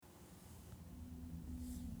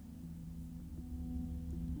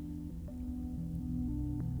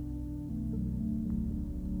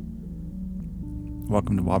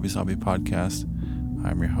Welcome to Wabi Sabi Podcast.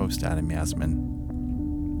 I'm your host, Adam Yasmin.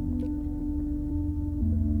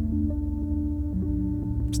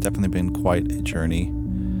 It's definitely been quite a journey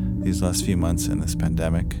these last few months in this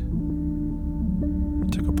pandemic. I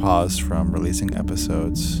took a pause from releasing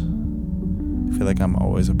episodes. I feel like I'm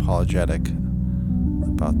always apologetic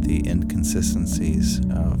about the inconsistencies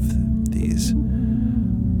of these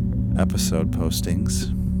episode postings,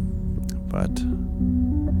 but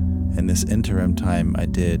in this interim time, I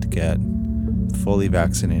did get fully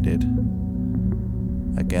vaccinated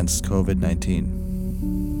against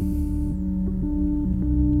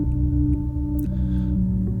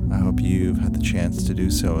COVID-19. I hope you've had the chance to do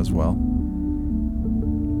so as well.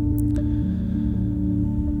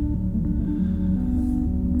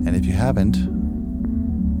 And if you haven't,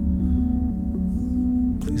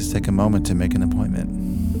 please take a moment to make an appointment.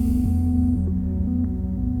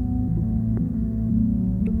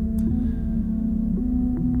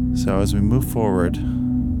 So as we move forward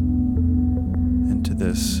into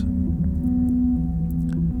this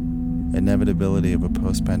inevitability of a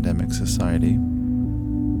post-pandemic society,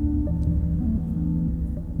 I'm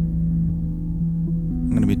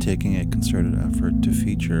going to be taking a concerted effort to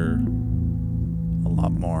feature a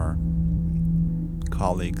lot more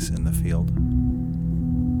colleagues in the field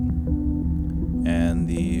and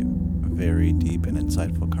the very deep and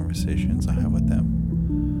insightful conversations I have with them,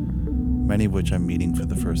 many of which I'm meeting for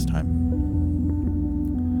the first time.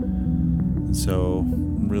 And so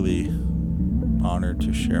I'm really honored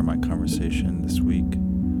to share my conversation this week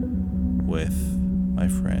with my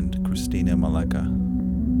friend Christina Maleka.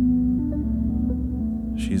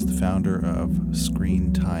 She's the founder of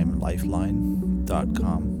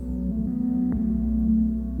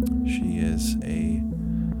ScreenTimeLifeline.com. She is a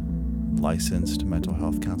licensed mental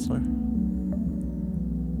health counselor,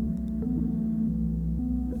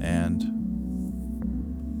 and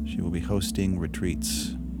she will be hosting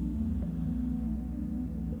retreats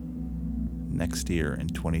next year in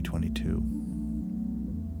 2022.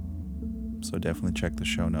 So definitely check the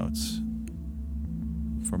show notes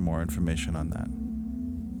for more information on that.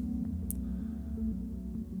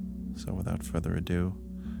 So without further ado,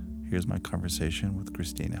 here's my conversation with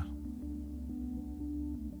Christina.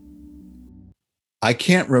 I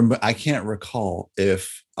can't recall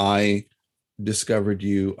if I discovered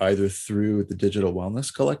you either through the Digital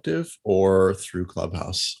Wellness Collective or through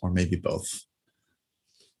Clubhouse, or maybe both.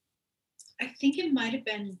 I think it might have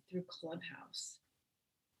been through Clubhouse.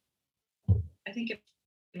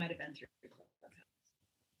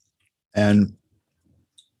 And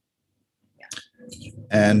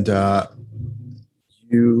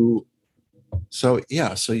you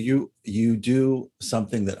do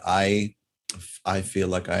something that I feel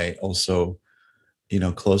like I also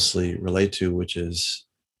closely relate to, which is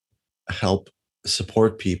help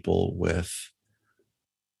support people with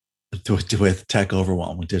tech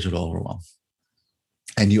overwhelm, with digital overwhelm.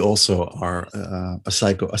 And you also are a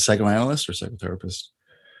psychoanalyst or psychotherapist?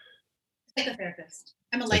 Psychotherapist.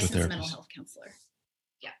 I'm a licensed mental health counselor.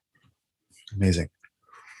 Yeah. Amazing.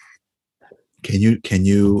 Can you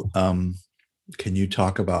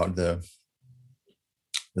talk about the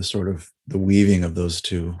sort of the weaving of those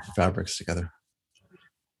two fabrics together?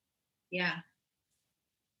 Yeah.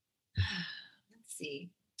 Let's see.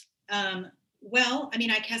 Well, I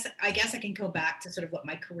mean, I guess I can go back to sort of what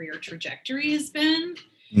my career trajectory has been.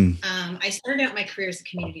 I started out my career as a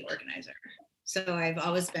community organizer. So I've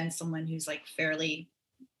always been someone who's like fairly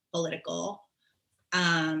political.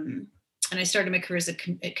 And I started my career as a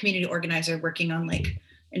community organizer working on like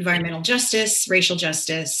environmental justice, racial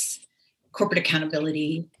justice, corporate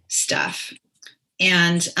accountability stuff.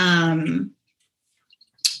 And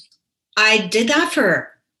I did that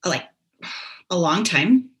for like a long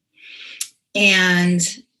time. And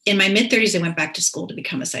in my mid-30s, I went back to school to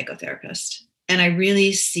become a psychotherapist. And I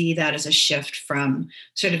really see that as a shift from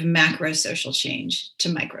sort of macro social change to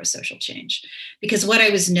micro social change. Because what I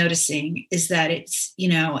was noticing is that it's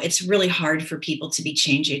really hard for people to be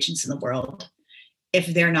change agents in the world if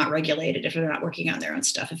they're not regulated, if they're not working on their own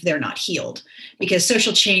stuff, if they're not healed. Because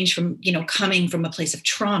social change from, coming from a place of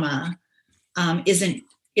trauma isn't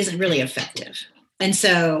really effective. And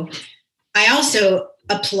so I also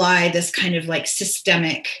apply this kind of like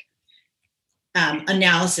systemic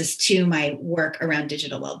analysis to my work around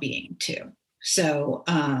digital well-being too. So,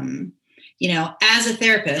 as a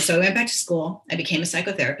therapist, so I went back to school, I became a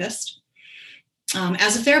psychotherapist.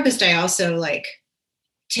 As a therapist, I also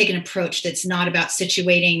take an approach that's not about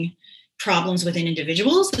situating problems within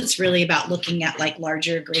individuals. It's really about looking at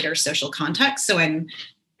larger, greater social context. So I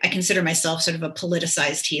consider myself sort of a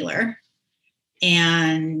politicized healer.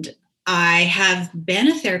 And I have been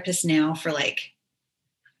a therapist now for like,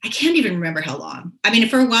 I can't even remember how long. I mean,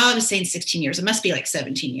 for a while I was saying 16 years. It must be like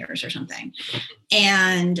 17 years or something.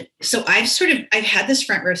 And so I've had this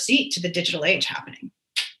front row seat to the digital age happening.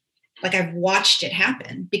 Like I've watched it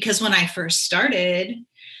happen, because when I first started,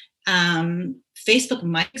 Facebook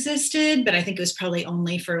might have existed, but I think it was probably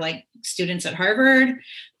only for like students at Harvard.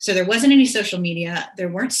 So there wasn't any social media. There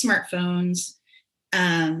weren't smartphones.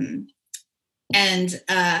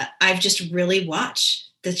 I've just really watched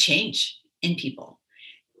the change in people.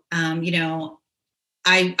 You know,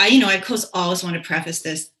 I of course always want to preface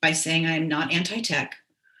this by saying I'm not anti-tech.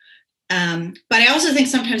 But I also think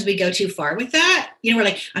sometimes we go too far with that. You know, we're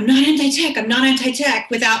like, I'm not anti-tech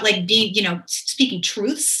without like being, you know, speaking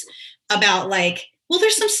truths about like, well,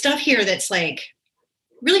 there's some stuff here that's like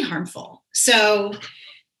really harmful. So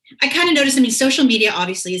I kind of noticed, I mean, social media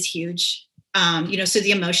obviously is huge. You know, so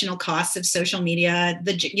the emotional costs of social media,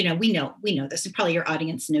 you know, we know this, and probably your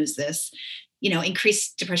audience knows this, you know,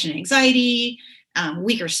 increased depression and anxiety,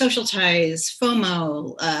 weaker social ties,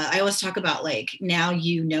 FOMO. I always talk about like, now,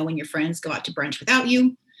 you know, when your friends go out to brunch without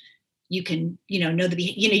you, you can, you know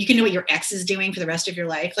you can know what your ex is doing for the rest of your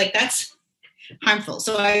life. Like that's harmful.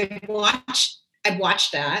 So I've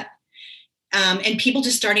watched that. And people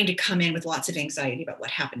just starting to come in with lots of anxiety about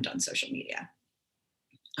what happened on social media.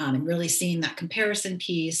 And really seeing that comparison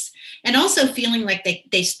piece, and also feeling like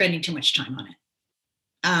they're spending too much time on it.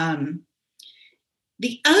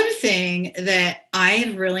 The other thing that I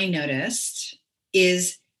have really noticed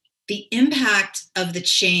is the impact of the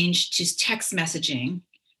change to text messaging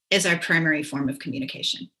as our primary form of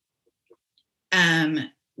communication,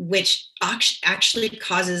 which actually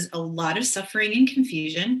causes a lot of suffering and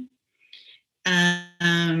confusion.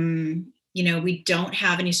 You know, we don't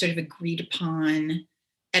have any sort of agreed upon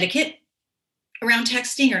etiquette around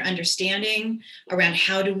texting, or understanding around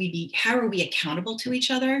how are we accountable to each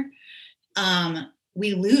other.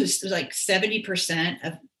 We lose like 70%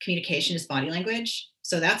 of communication is body language.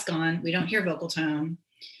 So that's gone. We don't hear vocal tone.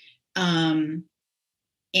 And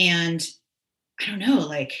I don't know,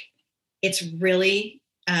 like it's really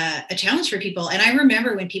a challenge for people. And I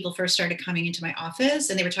remember when people first started coming into my office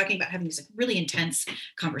and they were talking about having these like really intense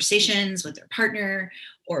conversations with their partner,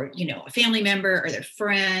 or, you know, a family member or their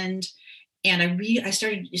friend. And it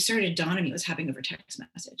started to dawn on me it was happening over text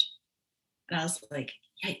message. And I was like,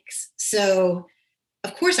 yikes. So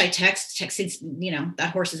of course I texted, you know,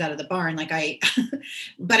 that horse is out of the barn. Like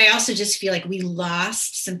but I also just feel like we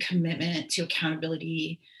lost some commitment to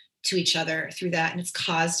accountability to each other through that. And it's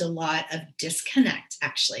caused a lot of disconnect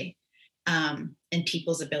actually, in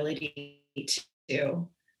people's ability to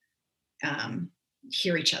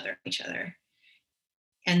hear each other.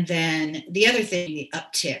 And then the other thing, the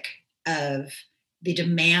uptick of the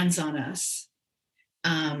demands on us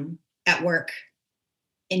at work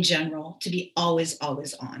in general, to be always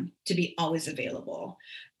on, to be always available,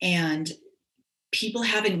 and people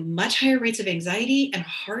having much higher rates of anxiety and a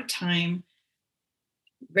hard time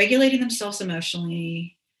regulating themselves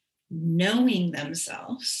emotionally, knowing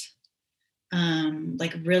themselves,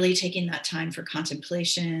 like really taking that time for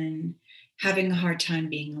contemplation, having a hard time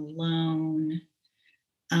being alone.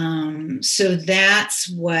 So that's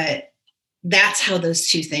how those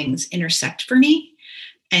two things intersect for me.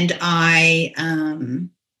 And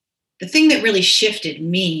the thing that really shifted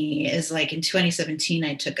me is like in 2017,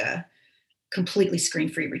 I took a completely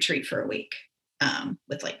screen-free retreat for a week,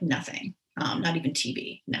 with like nothing, not even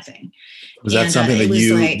TV, nothing. Was that something that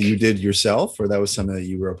you did yourself, or that was something that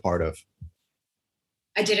you were a part of?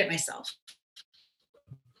 I did it myself.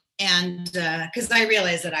 And because I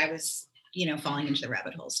realized that I was, you know, falling into the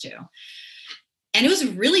rabbit holes too. And it was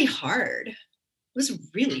really hard.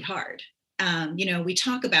 You know, we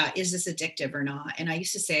talk about, is this addictive or not? And I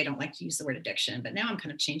used to say, I don't like to use the word addiction, but now I'm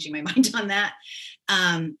kind of changing my mind on that.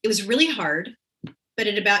 It was really hard, but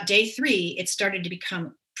at about day 3, it started to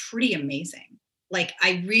become pretty amazing. Like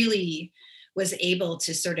I really was able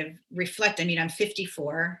to sort of reflect. I mean, I'm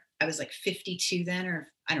 54. I was like 52 then,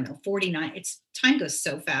 or I don't know, 49. Time goes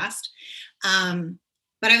so fast.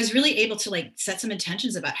 But I was really able to like set some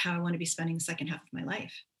intentions about how I want to be spending the second half of my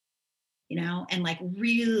life, you know, and like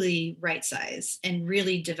really right size and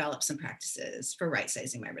really develop some practices for right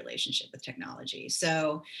sizing my relationship with technology.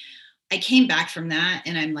 So I came back from that,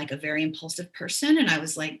 and I'm like a very impulsive person. And I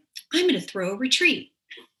was like, I'm going to throw a retreat.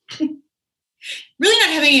 Really not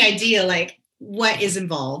having any idea like what is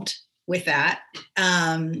involved with that.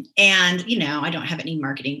 And, you know, I don't have any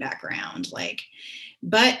marketing background,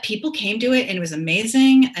 but people came to it and it was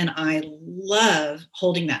amazing. And I love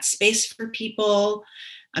holding that space for people.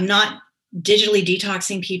 I'm not digitally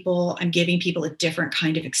detoxing people. I'm giving people a different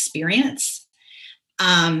kind of experience.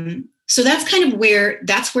 So that's kind of where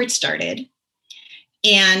it started.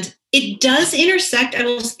 And it does intersect.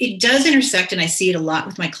 It does intersect, and I see it a lot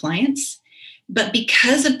with my clients. But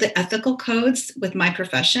because of the ethical codes with my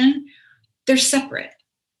profession, they're separate.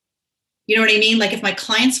 You know what I mean? Like if my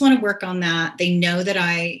clients want to work on that, they know that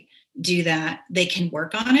I do that. They can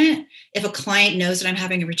work on it. If a client knows that I'm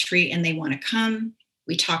having a retreat and they want to come,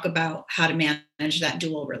 we talk about how to manage that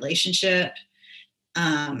dual relationship.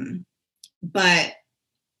 But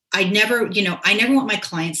I never want my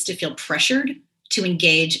clients to feel pressured to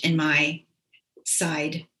engage in my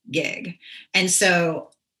side gig. And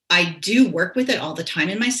so I do work with it all the time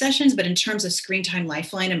in my sessions, but in terms of Screen Time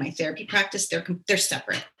Lifeline and my therapy practice, they're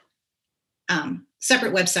separate.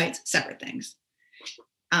 Separate websites, separate things.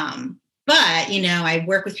 But, I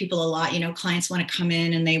work with people a lot. Clients want to come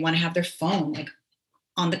in and they want to have their phone like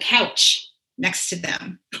on the couch next to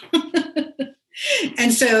them.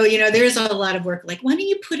 And so, there's a lot of work like, why don't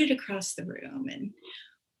you put it across the room? And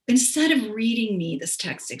instead of reading me this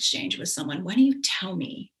text exchange with someone, why don't you tell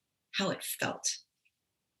me how it felt?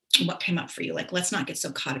 What came up for you? Like, let's not get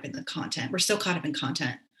so caught up in the content. We're so caught up in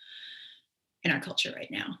content in our culture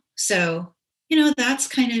right now. So, that's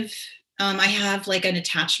kind of, I have like an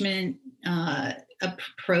attachment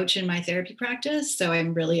approach in my therapy practice. So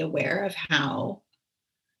I'm really aware of how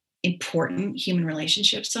important human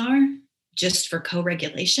relationships are just for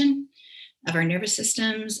co-regulation of our nervous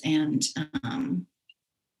systems and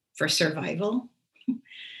for survival.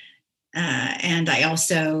 And I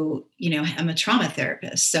also, I'm a trauma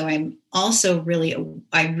therapist. So I'm also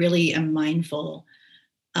I really am mindful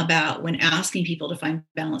about when asking people to find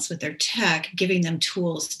balance with their tech, giving them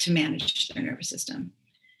tools to manage their nervous system.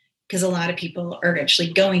 Because a lot of people are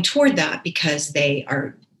actually going toward that because they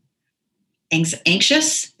are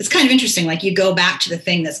anxious. It's kind of interesting. Like you go back to the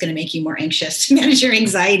thing that's going to make you more anxious to manage your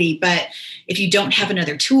anxiety. But if you don't have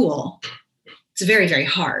another tool, it's very, very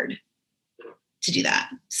hard to do that.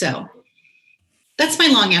 So that's my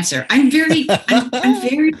long answer. I'm very,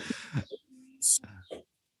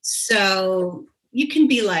 so you can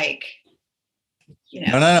be like,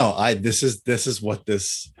 No.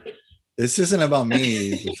 This isn't about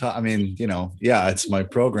me. I mean, it's my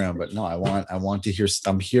program, but no, I want to hear,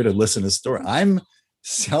 I'm here to listen to the story. I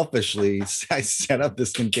set up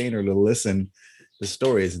this container to listen to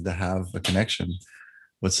stories and to have a connection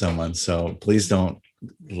with someone. So please don't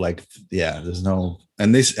there's no,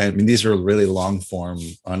 and these are really long form,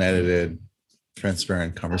 unedited,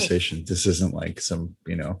 transparent conversations. This isn't like some,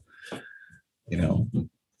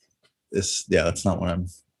 that's not what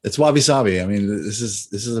it's wabi sabi. I mean, this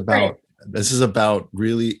is about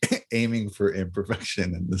really aiming for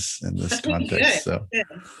imperfection in this context. So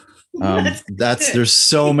there's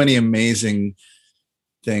so many amazing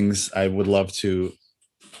things I would love to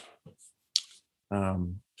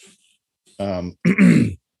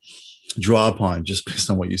draw upon just based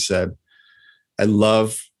on what you said. I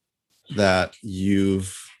love that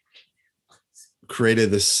you've created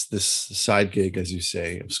this side gig, as you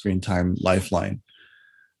say, of Screen Time Lifeline,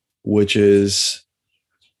 which is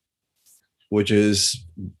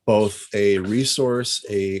both a resource,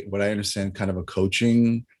 what I understand, kind of a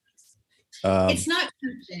coaching. It's not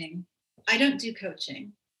coaching. I don't do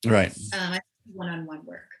coaching. Right. I do one-on-one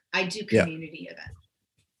work. I do community events.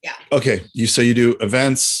 Yeah. Okay. You do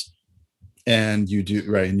events, and you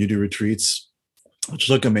do retreats, which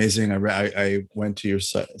look amazing. I went to your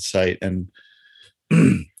site and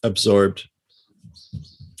absorbed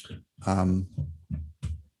a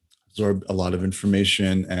lot of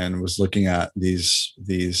information and was looking at these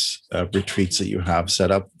retreats that you have set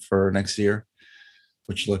up for next year,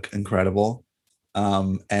 which look incredible.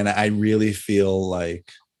 And I really feel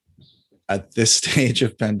like at this stage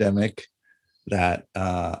of pandemic that,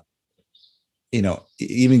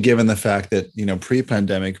 even given the fact that,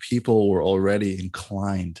 pre-pandemic, people were already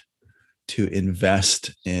inclined to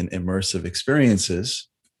invest in immersive experiences.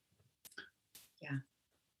 Yeah.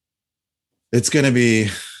 It's going to be,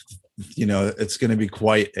 it's going to be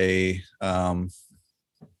quite a,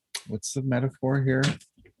 what's the metaphor here?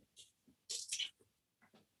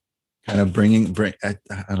 Kind of I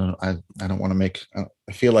don't know. I don't want to make, I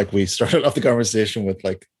feel like we started off the conversation with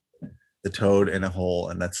like the toad in a hole,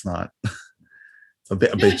 and that's not a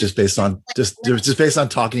bit just based on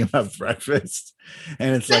talking about breakfast.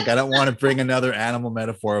 And it's like, I don't want to bring another animal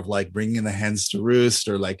metaphor of like bringing the hens to roost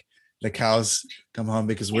or like the cows come home,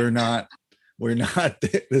 because we're not,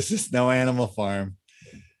 this is no Animal Farm.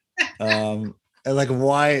 And like,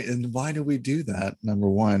 why do we do that? Number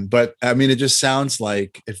one, but I mean, it just sounds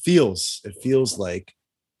like, it feels like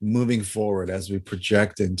moving forward as we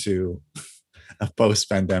project into a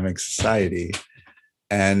post-pandemic society,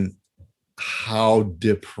 and how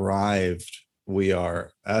deprived we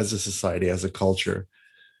are as a society, as a culture,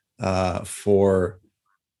 for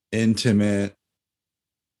intimate,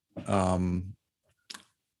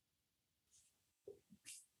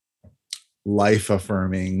 life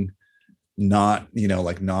affirming, not,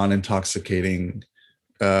 like non-intoxicating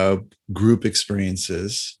group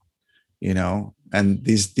experiences, and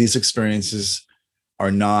these experiences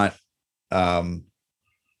are not,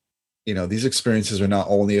 these experiences are not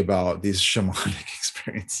only about these shamanic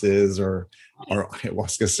experiences or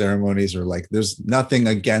ayahuasca ceremonies, or like, there's nothing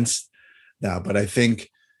against that, but I think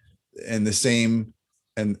in the same,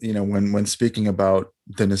 and when speaking about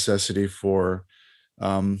the necessity for,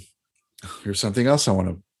 here's something else I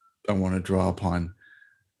want to draw upon.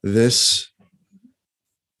 This,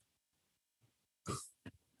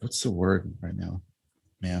 what's the word right now,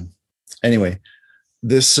 man? Anyway,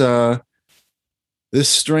 this this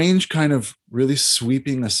strange kind of really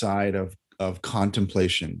sweeping aside of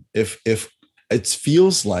contemplation. If it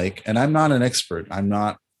feels like, and I'm not an expert, I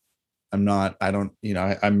don't,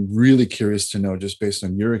 I'm really curious to know, just based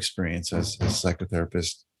on your experience as a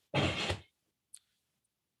psychotherapist,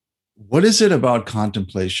 what is it about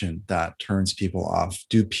contemplation that turns people off?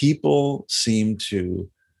 Do people seem to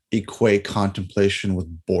equate contemplation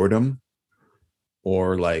with boredom,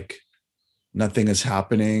 or like nothing is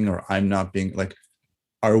happening, or I'm not being like,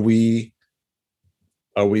 are we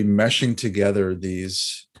meshing together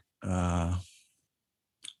these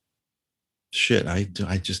shit? I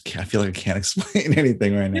feel like I can't explain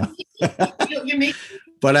anything right now.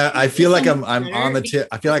 But I feel like I'm on the tip.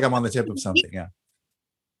 I feel like I'm on the tip of something. Yeah.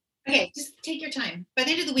 Okay, just take your time. By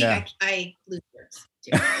the end of the week, Yeah. I lose words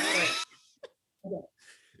too. Okay.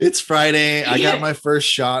 It's Friday. I got my first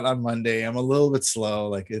shot on Monday. I'm a little bit slow.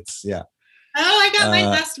 Like, it's, yeah. Oh, I got mine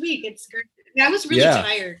last week. It's great. I was really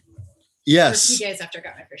tired. Yes. For a few days after I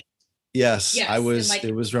got my first. Yes, I was.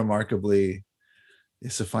 It was remarkably.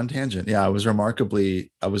 It's a fun tangent. Yeah, I was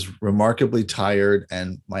remarkably tired,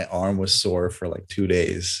 and my arm was sore for like 2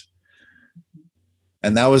 days.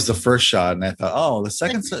 And that was the first shot, and I thought, oh, the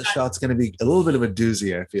second shot's going to be a little bit of a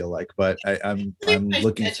doozy, I feel like, but I'm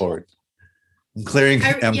looking forward. I'm clearing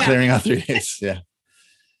out 3 days. Yeah.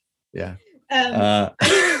 Yeah.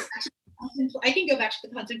 I can go back to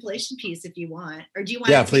the contemplation piece if you want, or do you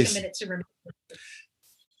want to take a minute to remember?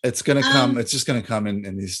 It's going to come. It's just going to come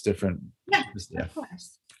in these different. Yeah, of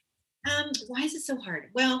course. Why is it so hard?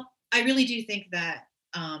 Well, I really do think that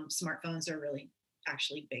smartphones are really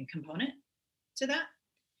actually a big component to that.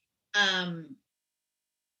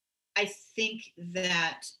 I think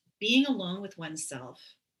that being alone with oneself,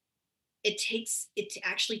 it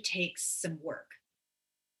actually takes some work.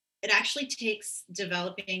 It actually takes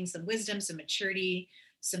developing some wisdom, some maturity,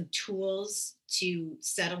 some tools to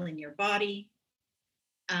settle in your body.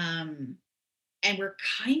 And we're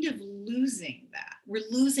kind of losing that. We're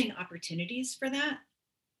losing opportunities for that.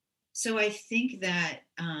 So I think that,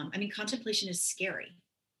 contemplation is scary.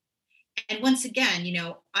 And once again,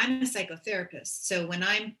 I'm a psychotherapist. So when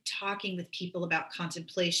I'm talking with people about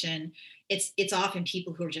contemplation, it's often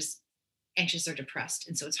people who are just anxious or depressed.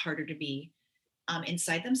 And so it's harder to be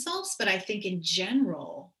inside themselves. But I think in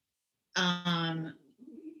general,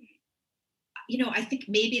 I think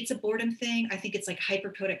maybe it's a boredom thing. I think it's like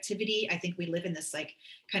hyperproductivity. I think we live in this like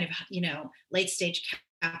kind of, late stage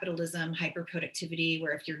capitalism, hyperproductivity,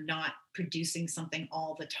 where if you're not producing something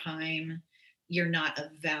all the time, you're not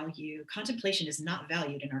of value. Contemplation is not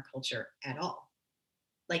valued in our culture at all.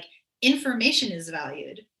 Like, information is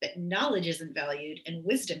valued, but knowledge isn't valued and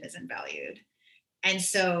wisdom isn't valued. And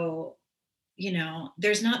so,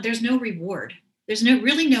 there's no reward. There's no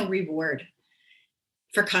reward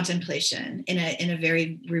for contemplation in a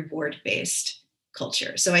very reward-based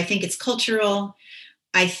culture. So I think it's cultural.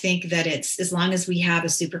 I think that it's, as long as we have a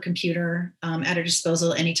supercomputer at our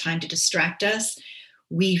disposal anytime to distract us,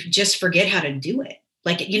 we just forget how to do it.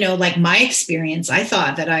 Like, like my experience, I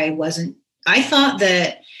thought that I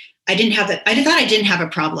didn't have a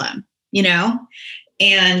problem,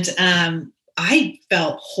 and I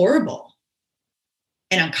felt horrible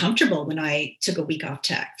and uncomfortable when I took a week off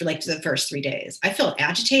tech for like the first 3 days. I felt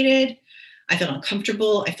agitated. I felt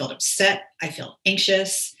uncomfortable. I felt upset. I felt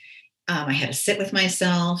anxious. I had to sit with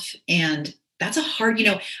myself, and that's a hard,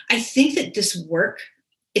 I think that this work,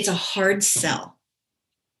 it's a hard sell.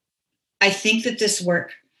 I think that this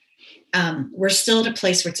work, we're still at a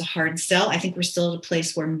place where it's a hard sell. I think we're still at a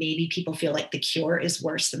place where maybe people feel like the cure is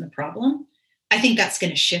worse than the problem. I think that's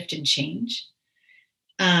going to shift and change.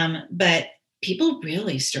 But people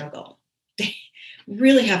really struggle.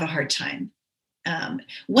 really have a hard time.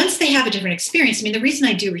 Once they have a different experience, I mean, the reason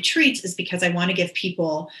I do retreats is because I want to give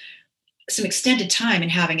people some extended time in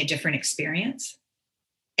having a different experience.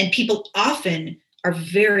 And people often are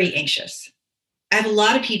very anxious. I have a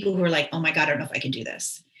lot of people who are like, oh my God, I don't know if I can do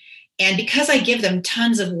this. And because I give them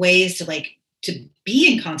tons of ways to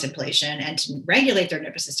be in contemplation and to regulate their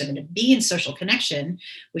nervous system and to be in social connection,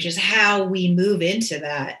 which is how we move into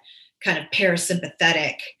that kind of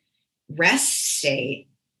parasympathetic rest state,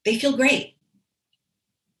 they feel great.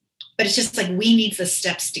 But it's just like, we need the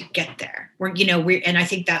steps to get there. And I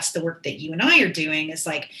think that's the work that you and I are doing, is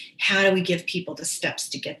like, how do we give people the steps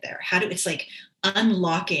to get there? It's like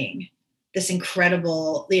unlocking this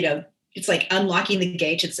incredible, it's like unlocking the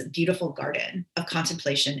gates. It's a beautiful garden of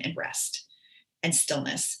contemplation and rest and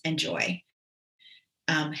stillness and joy.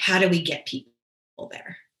 How do we get people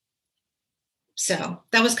there? So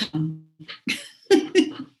that was kind of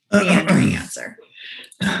the meandering answer.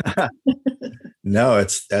 No,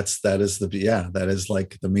 that is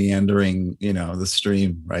like the meandering, the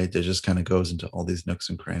stream, right? It just kind of goes into all these nooks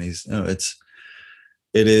and crannies. No, it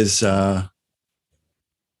is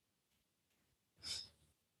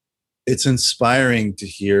it's inspiring to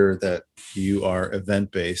hear that you are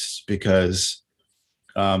event-based, because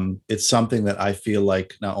it's something that I feel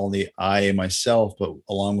like not only I myself, but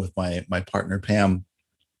along with my partner Pam,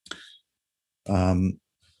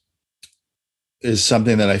 is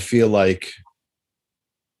something that I feel like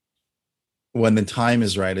when the time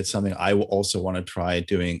is right, it's something I will also want to try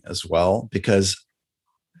doing as well, because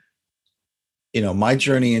my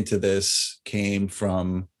journey into this came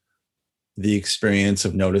from the experience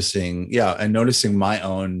of noticing my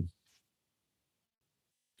own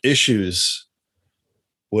issues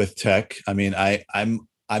with tech. I mean, I'm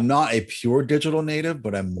not a pure digital native,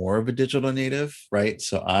 but I'm more of a digital native, right?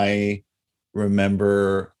 So I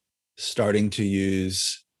remember starting to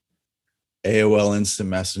use AOL Instant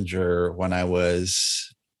Messenger when I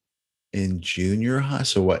was in junior high.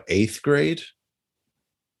 So what, 8th grade?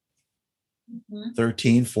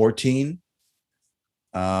 13, 14.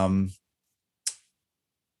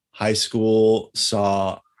 High school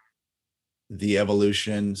saw the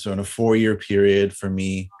evolution. So in a 4-year period for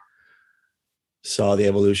me, saw the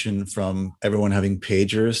evolution from everyone having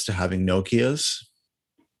pagers to having Nokias.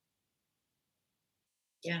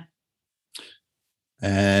 Yeah.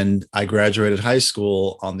 And I graduated high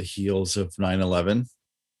school on the heels of 9/11.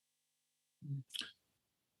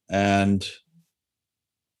 And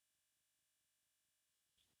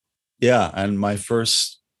and my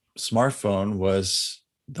first smartphone was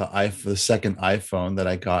the second iPhone that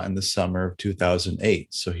I got in the summer of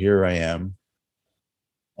 2008. So here I am,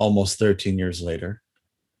 almost 13 years later.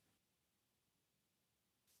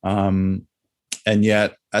 And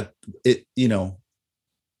yet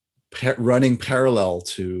running parallel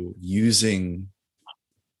to using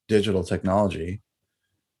digital technology,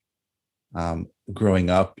 growing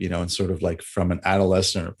up, and sort of like from an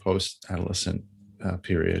adolescent or post-adolescent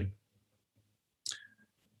period,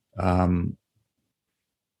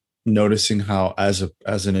 noticing how as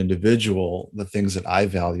an individual, the things that I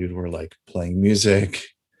valued were like playing music,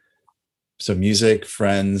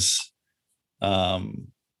 friends,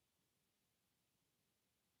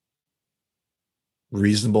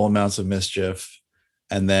 reasonable amounts of mischief.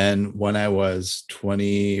 And then when I was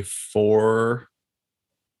 24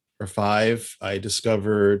 or 5, I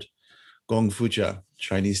discovered Gong Fu Cha,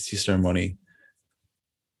 Chinese tea ceremony,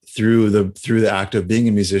 through the act of being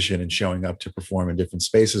a musician and showing up to perform in different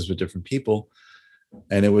spaces with different people.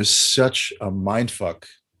 And it was such a mindfuck,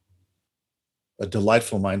 a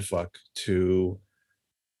delightful mindfuck to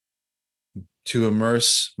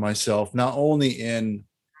immerse myself not only in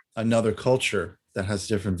another culture that has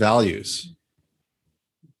different values,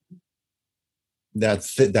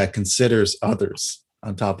 that considers others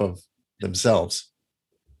on top of themselves.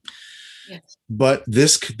 Yes. But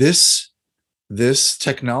this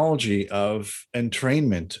technology of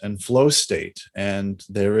entrainment and flow state, and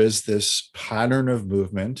there is this pattern of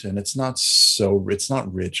movement, and it's not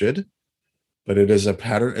rigid, but it is a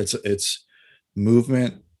pattern. It's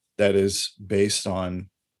movement that is based on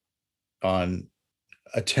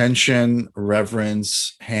attention,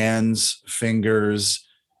 reverence, hands, fingers,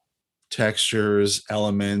 textures,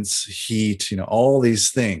 elements, heat, all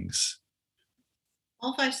these things.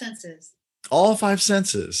 All 5 senses. All 5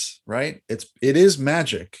 senses, right? It is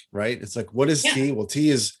magic, right? It's like, what is tea? Well, tea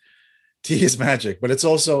is magic, but it's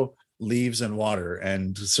also leaves and water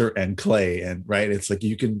and clay, and right. It's like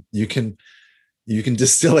you can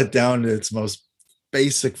distill it down to its most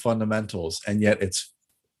basic fundamentals, and yet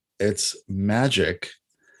it's magic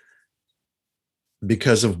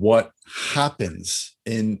because of happens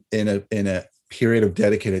in a period of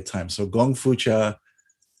dedicated time. So Gong Fu Cha,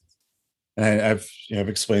 and I've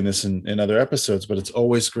explained this in other episodes, but it's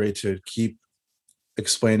always great to keep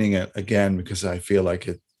explaining it again, because I feel like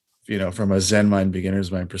it, from a Zen mind,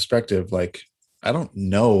 beginner's mind perspective, like I don't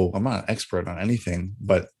know, I'm not an expert on anything,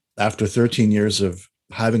 but after 13 years of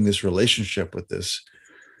having this relationship with this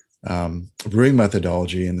brewing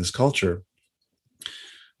methodology in this culture,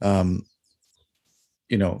 Gong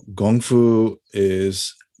Fu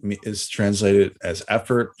is translated as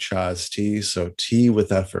effort, Cha is tea, so tea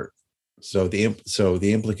with effort. So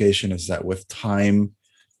the implication is that with time,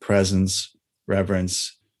 presence,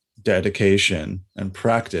 reverence, dedication, and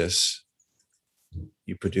practice,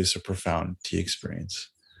 you produce a profound tea experience.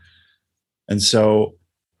 And so,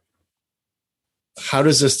 how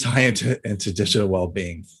does this tie into digital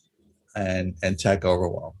well-being and tech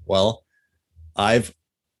overwhelm? Well, I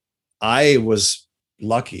was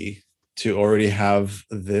lucky to already have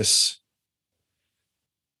this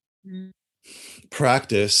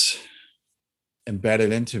practice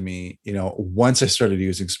embedded into me, once I started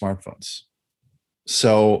using smartphones.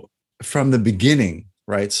 So from the beginning,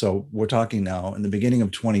 right? So we're talking now in the beginning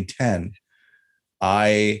of 2010,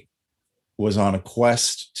 I was on a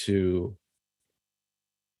quest to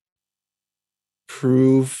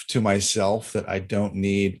prove to myself that I don't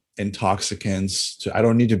need intoxicants, I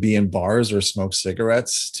don't need to be in bars or smoke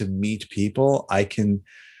cigarettes to meet people. I can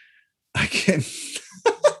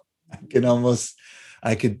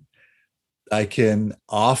I can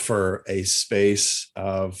offer a space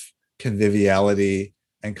of conviviality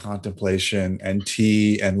and contemplation and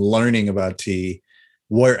tea and learning about tea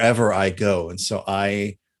wherever I go. And so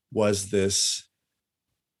I was this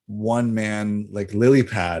one man, like lily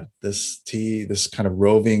pad, this kind of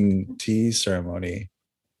roving tea ceremony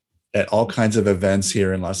at all kinds of events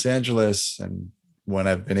here in Los Angeles. And when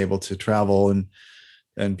I've been able to travel and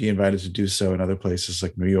be invited to do so in other places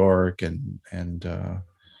like New York and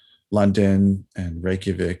London and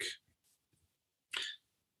Reykjavik.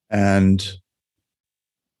 And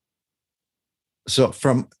so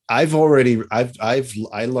I learned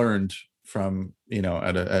from,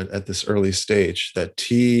 at this early stage that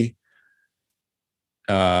tea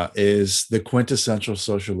is the quintessential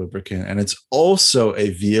social lubricant. And it's also a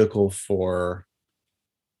vehicle for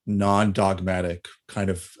non-dogmatic, kind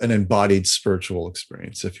of an embodied spiritual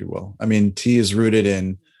experience, if you will. I mean, tea is rooted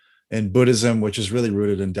in Buddhism, which is really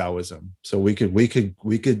rooted in Taoism. So we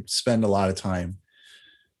could spend a lot of time,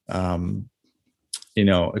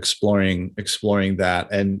 exploring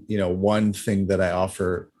that. And, one thing that I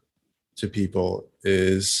offer to people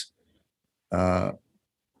is, along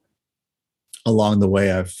the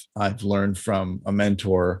way, I've learned from a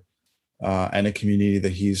mentor and a community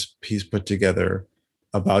that he's put together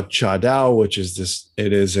about Cha Dao, which is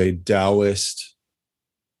it is a Taoist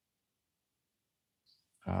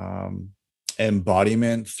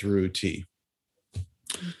embodiment through tea.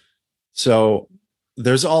 So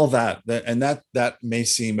there's all that may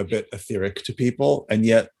seem a bit etheric to people, and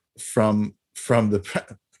yet from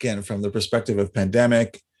the perspective of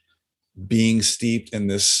pandemic, being steeped in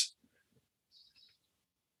this,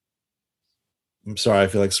 I'm sorry, I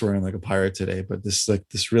feel like swearing like a pirate today, but this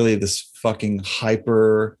fucking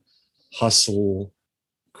hyper hustle,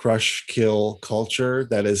 crush, kill culture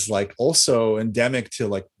that is like also endemic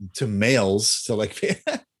to males,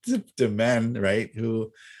 to men, right?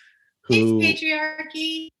 It's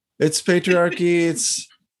patriarchy. It's patriarchy.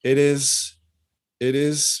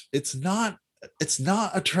 It's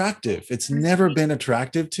not attractive. It's never been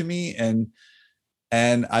attractive to me. And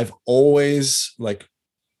I've always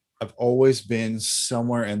been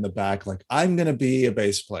somewhere in the back, like, I'm going to be a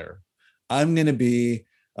bass player. I'm going to be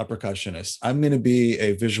a percussionist. I'm going to be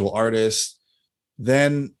a visual artist.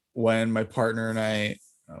 Then when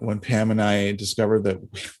Pam and I discovered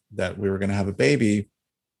that we were going to have a baby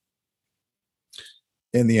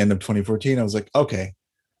in the end of 2014, I was like, okay,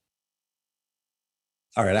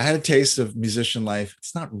 all right, I had a taste of musician life.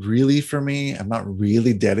 It's not really for me. I'm not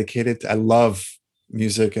really dedicated. I love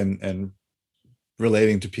music and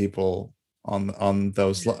relating to people on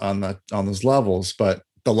those levels, but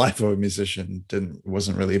the life of a musician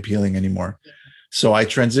wasn't really appealing anymore. So I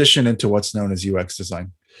transitioned into what's known as UX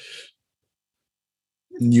design.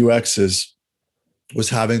 UX was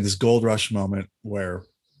having this gold rush moment where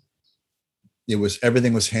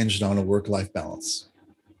everything was hinged on a work-life balance.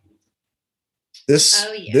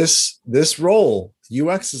 This role,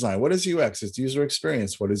 UX design, what is UX? It's user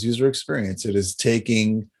experience. What is user experience? It is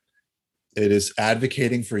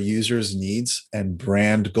advocating for users' needs and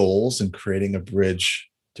brand goals and creating a bridge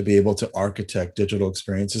to be able to architect digital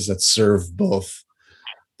experiences that serve both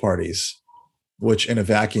parties, which in a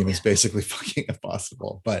vacuum is basically fucking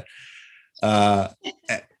impossible. But and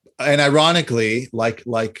ironically, like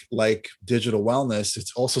digital wellness,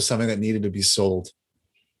 it's also something that needed to be sold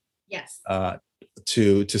Yes.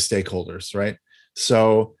 To stakeholders, right?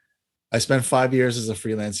 So I spent 5 years as a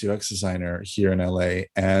freelance UX designer here in LA,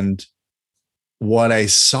 and what I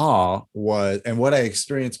saw was, and what I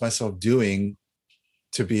experienced myself doing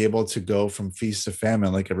to be able to go from feast to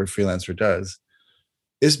famine, like every freelancer does,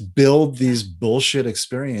 is build these bullshit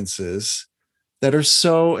experiences that are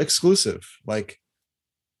so exclusive, like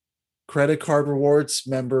credit card rewards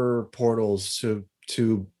member portals to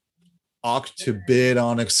bid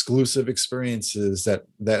on exclusive experiences that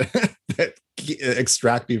that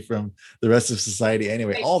extract you from the rest of society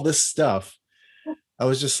anyway. All this stuff, I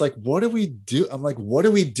was just like, what do we do? I'm like, what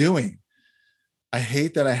are we doing? I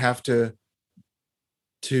hate that I have to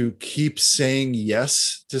keep saying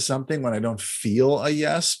yes to something when I don't feel a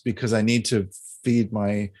yes, because I need to feed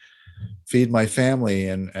my family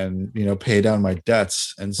and pay down my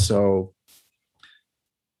debts. And so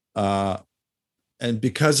and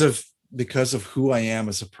because of who I am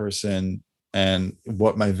as a person and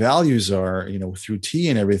what my values are, through tea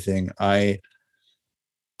and everything, I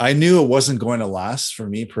knew it wasn't going to last for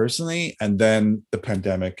me personally. And then the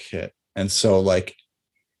pandemic hit. And so like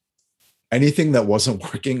anything that wasn't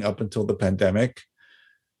working up until the pandemic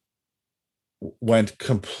went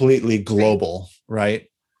completely global, right?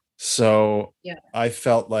 So I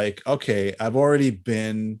felt like, okay, I've already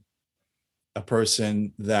been a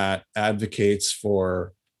person that advocates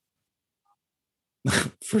for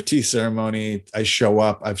tea ceremony. I've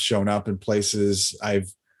shown up in places.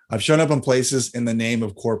 I've shown up in places in the name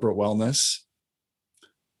of corporate wellness.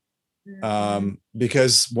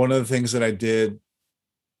 Because one of the things that I did,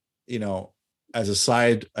 as a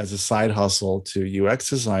side hustle to UX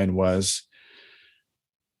design was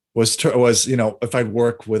if I'd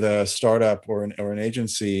work with a startup or an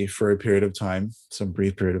agency for a period of time, some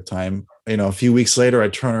brief period of time, a few weeks later,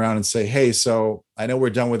 I'd turn around and say, hey, so I know we're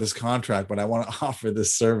done with this contract, but I want to offer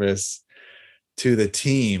this service to the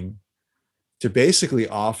team to basically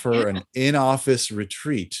offer an in-office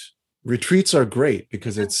retreat. Retreats are great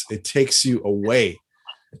because it takes you away.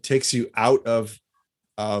 It takes you out of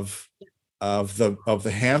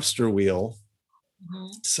the hamster wheel,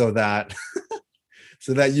 so that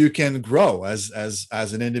you can grow as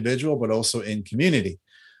an individual, but also in community.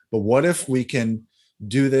 But what if we can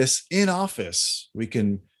do this in office? We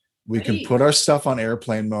can put our stuff on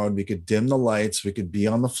airplane mode. We could dim the lights. We could be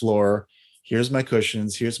on the floor. Here's my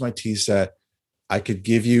cushions. Here's my tea set. I could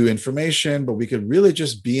give you information, but we could really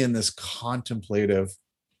just be in this contemplative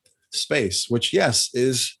space, which, yes,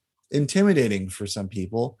 is intimidating for some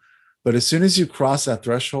people. But as soon as you cross that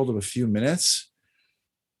threshold of a few minutes,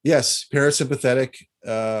 yes, parasympathetic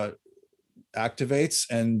activates,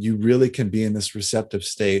 and you really can be in this receptive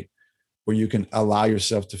state where you can allow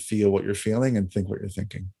yourself to feel what you're feeling and think what you're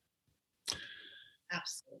thinking.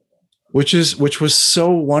 Absolutely. Which was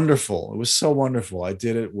so wonderful. It was so wonderful. I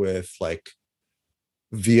did it with like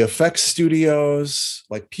VFX studios,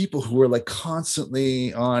 like people who were like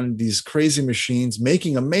constantly on these crazy machines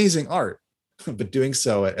making amazing art, but doing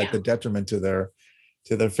so at the detriment to their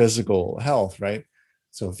physical health, right?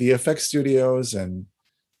 So VFX studios and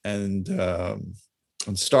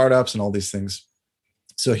startups and all these things.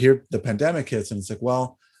 So here the pandemic hits, and it's like,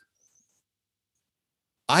 well,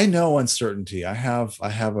 I know uncertainty. I have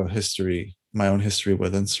a history, my own history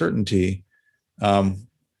with uncertainty.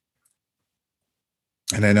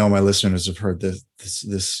 And I know my listeners have heard this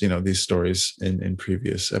these stories in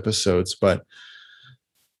previous episodes, but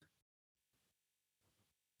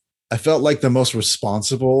I felt like the most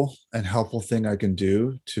responsible and helpful thing I can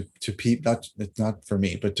do to people, not for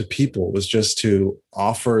me, but to people, was just to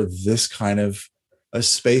offer this kind of a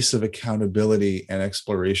space of accountability and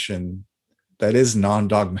exploration that is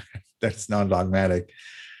non-dogmatic,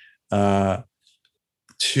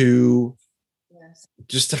 to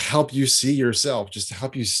just to help you see yourself, just to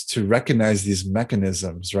help you to recognize these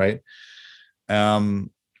mechanisms, right? And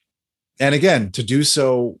again, to do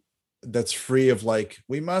so that's free of like,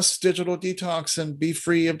 we must digital detox and be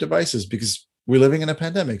free of devices because we're living in a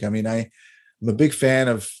pandemic. I mean, I'm a big fan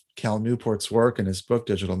of Cal Newport's work and his book,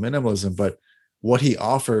 Digital Minimalism, but what he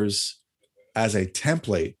offers as a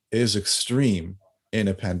template is extreme in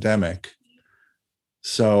a pandemic.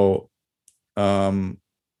 So,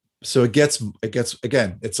 so it gets,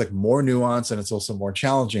 again, it's like more nuance, and it's also more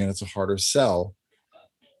challenging, and it's a harder sell.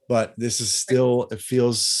 But this is still,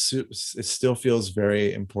 it still feels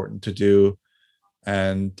very important to do.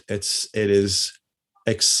 And it is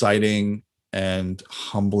exciting and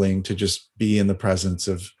humbling to just be in the presence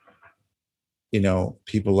of,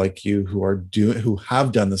 people like you who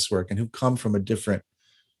have done this work and who come from a different,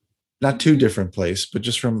 not too different place, but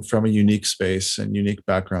just from a unique space and unique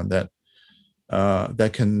background that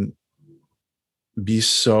can be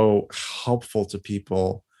so helpful to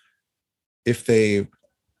people if they're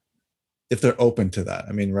open to that.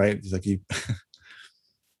 I mean, right? It's like you.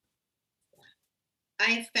 I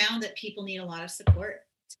have found that people need a lot of support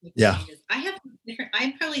to make Yeah. changes.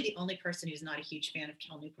 I'm probably the only person who's not a huge fan of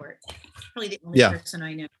Cal Newport. Probably the only person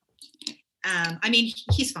I know. I mean,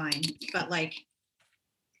 he's fine, but like,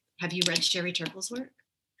 have you read Sherry Turkle's work?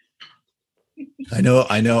 I know.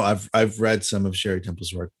 I've read some of Sherry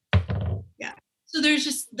Temple's work. Yeah. So there's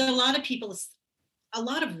just a lot of people, a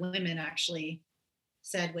lot of women actually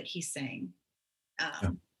said what he's saying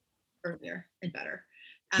earlier and better.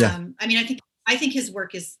 I mean, I think his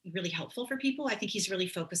work is really helpful for people. I think he's really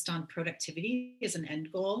focused on productivity as an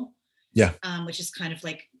end goal. Yeah. Which is kind of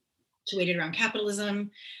like situated around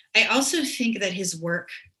capitalism. I also think that his work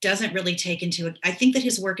doesn't really take into it. I think that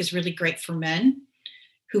his work is really great for men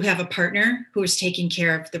who have a partner who is taking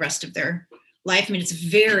care of the rest of their life. I mean, it's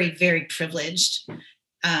very, very privileged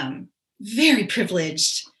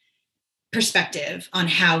perspective on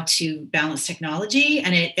how to balance technology.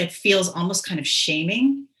 And it feels almost kind of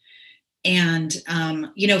shaming. And,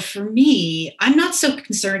 for me, I'm not so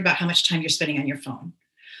concerned about how much time you're spending on your phone.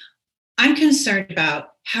 I'm concerned about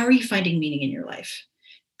how are you finding meaning in your life?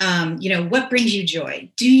 What brings you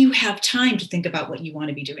joy? Do you have time to think about what you want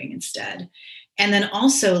to be doing instead? And then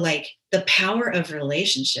also like the power of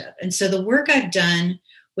relationship. And so the work I've done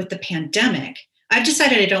with the pandemic, I've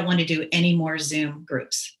decided I don't want to do any more Zoom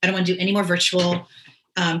groups. I don't want to do any more virtual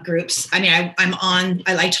groups. I mean,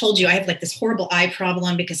 I told you I have like this horrible eye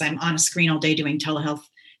problem because I'm on a screen all day doing telehealth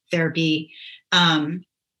therapy.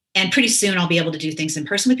 And pretty soon I'll be able to do things in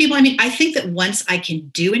person with people. I mean, I think that once I can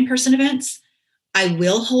do in-person events, I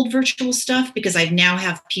will hold virtual stuff because I now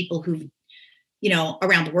have people who,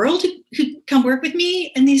 around the world who come work with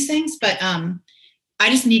me in these things. But I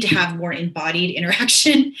just need to have more embodied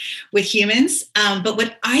interaction with humans. But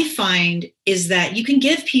what I find is that you can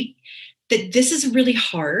give people that this is really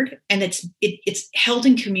hard, and it's held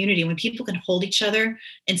in community. When people can hold each other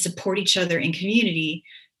and support each other in community,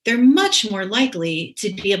 they're much more likely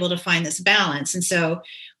to be able to find this balance. And so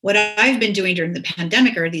what I've been doing during the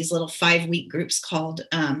pandemic are these little 5-week groups called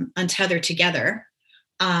Untethered Together,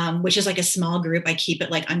 which is like a small group. I keep it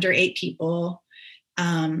like under 8 people,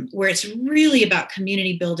 where it's really about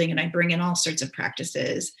community building. And I bring in all sorts of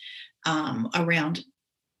practices around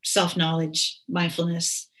self-knowledge,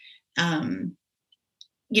 mindfulness. I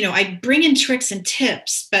bring in tricks and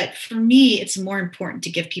tips, but for me, it's more important to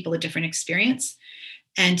give people a different experience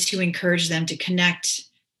and to encourage them to connect,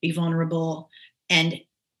 be vulnerable, and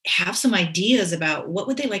have some ideas about what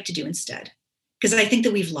would they like to do instead. Because I think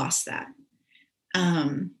that we've lost that.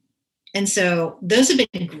 And so those have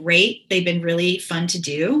been great. They've been really fun to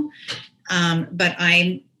do. But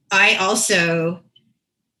I also,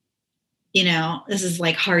 this is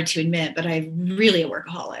like hard to admit, but I'm really a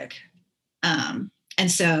workaholic.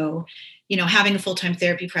 And so, having a full-time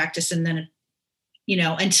therapy practice, and then,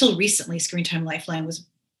 until recently, Screen Time Lifeline was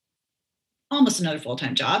almost another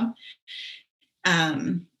full-time job.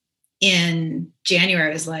 In January,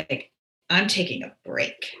 I was like, I'm taking a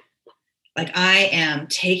break. Like I am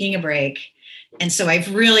taking a break. And so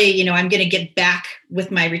I've really, I'm going to get back with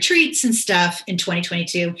my retreats and stuff in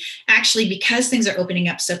 2022. Actually, because things are opening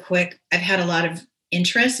up so quick, I've had a lot of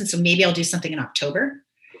interest. And so maybe I'll do something in October,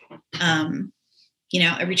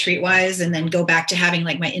 a retreat wise, and then go back to having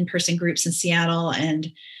like my in-person groups in Seattle.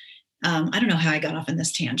 And I don't know how I got off on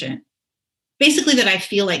this tangent. Basically that I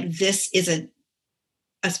feel like this is a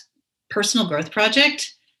personal growth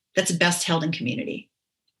project that's best held in community,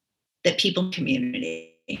 that people in community.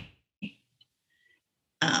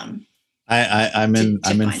 I'm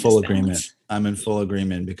in full agreement. I'm in full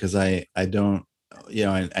agreement because I don't,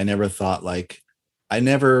 I never thought like, I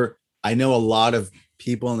know a lot of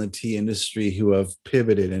people in the tea industry who have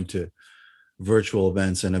pivoted into virtual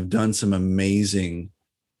events and have done some amazing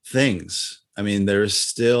things. I mean, there's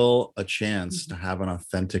still a chance to have an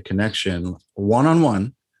authentic connection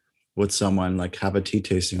one-on-one with someone, like have a tea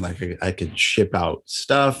tasting, like I could ship out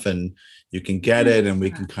stuff and you can get it and we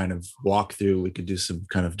can kind of walk through, we could do some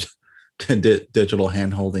kind of digital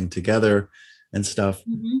hand holding together and stuff.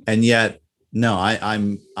 Mm-hmm. And yet, no,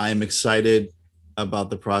 I'm excited about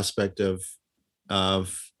the prospect of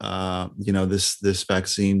this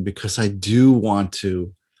vaccine, because I do want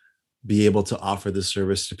to be able to offer the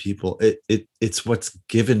service to people. It's what's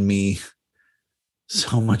given me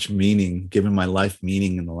so much meaning, given my life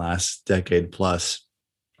meaning in the last decade plus.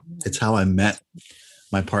 It's how I met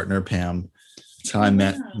my partner, Pam. It's how I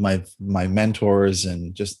met my mentors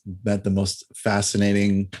and just met the most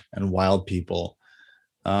fascinating and wild people.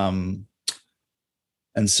 And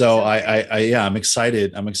so I'm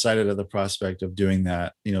excited. I'm excited at the prospect of doing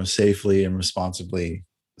that, safely and responsibly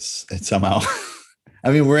somehow.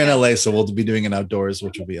 I mean, we're in LA, so we'll be doing it outdoors,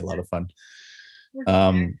 which will be a lot of fun.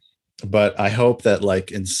 But I hope that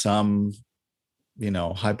like in some,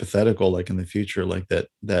 hypothetical, like in the future, like that,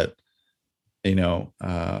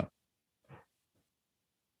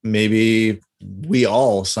 maybe we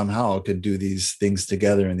all somehow could do these things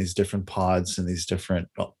together in these different pods and these different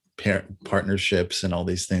partnerships and all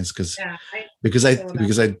these things. Because I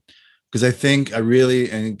think I really,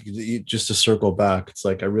 and just to circle back, it's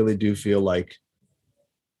like, I really do feel like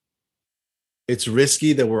it's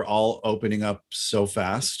risky that we're all opening up so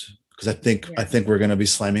fast. Cause I think we're going to be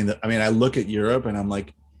slamming I mean, I look at Europe and I'm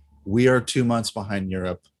like, we are 2 months behind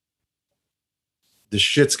Europe. The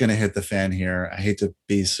shit's going to hit the fan here. I hate to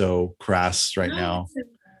be so crass right now,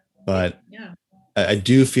 but I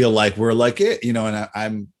do feel like we're like it,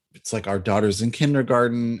 and it's like our daughter's in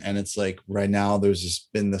kindergarten, and it's like right now there's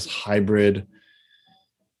just been this hybrid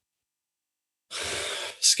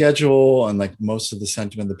schedule, and like most of the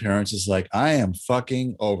sentiment of the parents is like, I am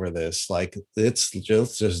fucking over this. Like, let's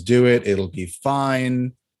just do it. It'll be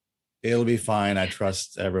fine. It'll be fine. I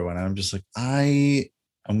trust everyone. And I'm just like, I'm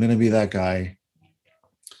going to be that guy.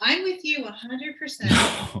 I'm with you 100%.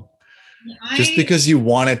 No. Just because you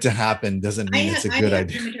want it to happen doesn't mean it's a good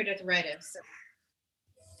idea. I have rheumatoid arthritis.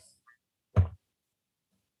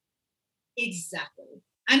 Exactly.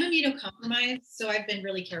 I'm immunocompromised, so I've been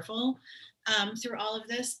really careful through all of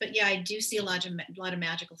this. But yeah, I do see a lot of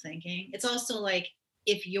magical thinking. It's also like,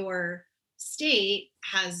 if your state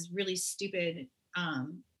has really stupid,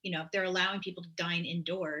 if they're allowing people to dine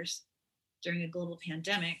indoors during a global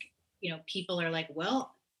pandemic, people are like,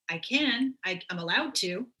 well, I'm allowed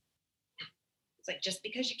to. It's like, just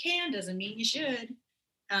because you can doesn't mean you should.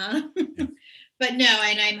 But no,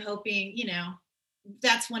 and I'm hoping,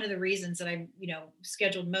 that's one of the reasons that I,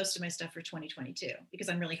 scheduled most of my stuff for 2022, because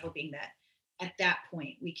I'm really hoping that at that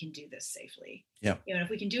point we can do this safely. Yeah. And if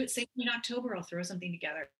we can do it safely in October, I'll throw something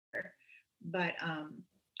together. But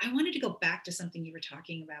I wanted to go back to something you were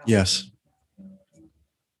talking about. Yes.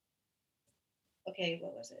 Okay,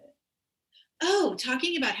 what was it? Oh,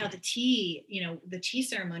 talking about how the tea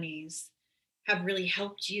ceremonies have really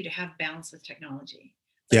helped you to have balance with technology.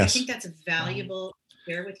 Yes. I think that's valuable to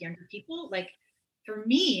share with younger people. Like, for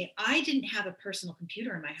me, I didn't have a personal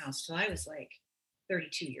computer in my house till I was like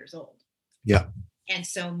 32 years old. Yeah. And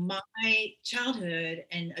so my childhood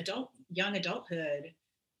and young adulthood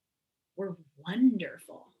were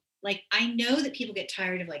wonderful. Like, I know that people get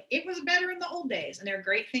tired of like, it was better in the old days, and there are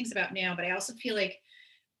great things about now, but I also feel like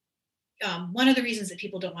one of the reasons that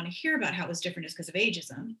people don't want to hear about how it was different is because of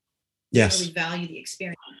ageism. Yes. We really value the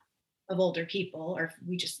experience of older people, or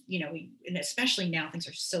we just, and especially now things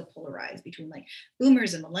are so polarized between like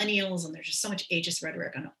boomers and millennials, and there's just so much ageist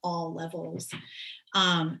rhetoric on all levels.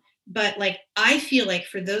 But like, I feel like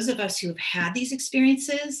for those of us who have had these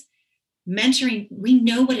experiences, mentoring, we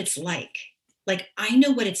know what it's like. Like, I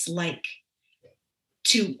know what it's like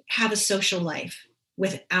to have a social life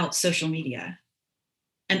without social media.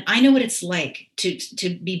 And I know what it's like to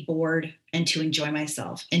be bored and to enjoy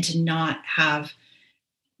myself and to not have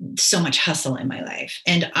so much hustle in my life.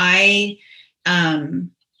 And I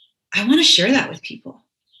want to share that with people.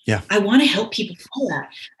 Yeah. I want to help people feel that.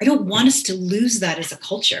 I don't want us to lose that as a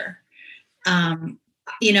culture. And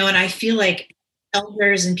I feel like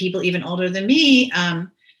elders and people even older than me,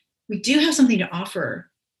 we do have something to offer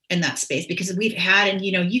in that space, because we've had,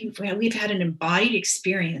 we've had an embodied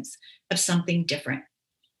experience of something different.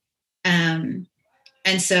 And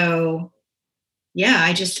so,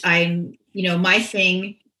 yeah, my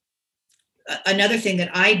thing, another thing that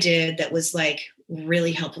I did that was like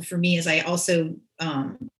really helpful for me is I also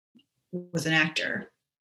was an actor,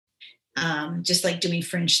 just like doing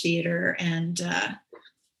fringe theater, and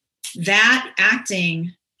that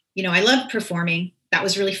acting, I loved performing. That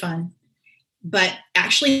was really fun. But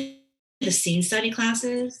actually the scene study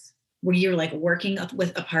classes where you're like working up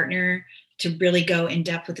with a partner to really go in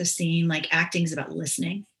depth with a scene, like acting is about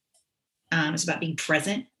listening. It's about being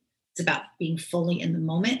present. It's about being fully in the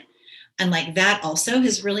moment. And like that also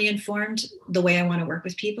has really informed the way I want to work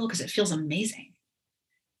with people, because it feels amazing.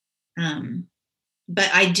 But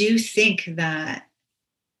I do think that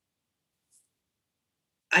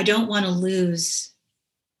I don't want to lose,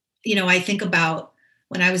 I think about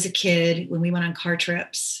when I was a kid, when we went on car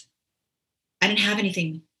trips, I didn't have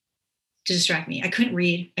anything to distract me. I couldn't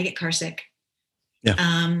read. I get car sick. Yeah.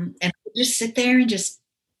 And I would just sit there and just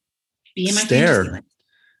be in my Stare. fantasy land.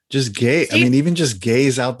 Just gaze. Stare. I mean, even just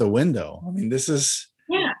gaze out the window. I mean, this is.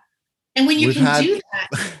 Yeah. And when you can do that,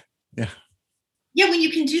 yeah. Yeah, when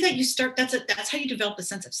you can do that, you start. That's how you develop a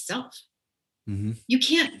sense of self. Mm-hmm. You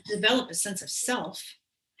can't develop a sense of self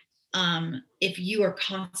if you are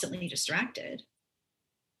constantly distracted.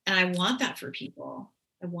 And I want that for people.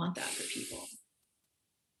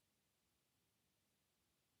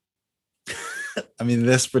 I mean,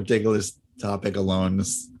 this particular topic alone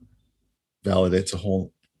validates a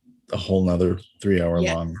whole nother 3 hour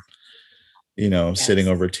long, sitting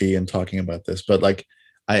over tea and talking about this. But like,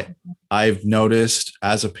 I've noticed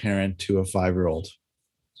as a parent to a 5-year-old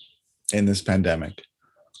in this pandemic.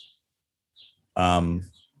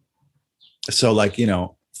 So like,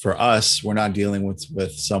 for us, we're not dealing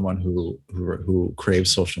with someone who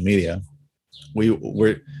craves social media.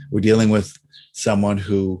 We're dealing with someone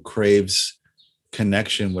who craves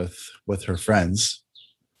connection with her friends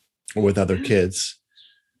or with other kids,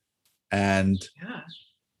 and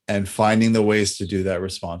finding the ways to do that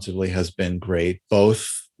responsibly has been great, both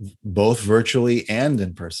virtually and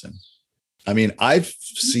in person. I mean, I've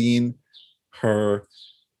seen her.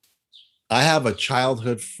 I have a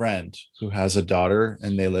childhood friend who has a daughter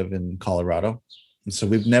and they live in Colorado. And so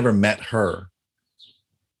we've never met her.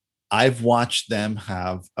 I've watched them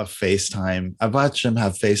have FaceTime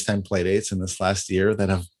play dates in this last year that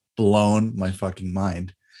have blown my fucking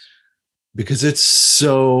mind, because it's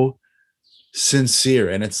so sincere.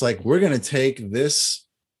 And it's like, we're going to take this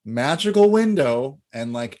magical window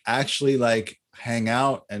and like actually like hang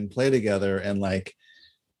out and play together, and like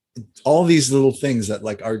all these little things that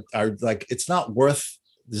like are like, it's not worth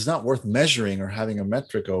measuring or having a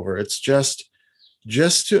metric over. It's just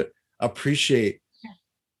to appreciate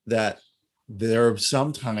that there are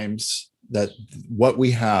sometimes that what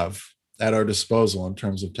we have at our disposal in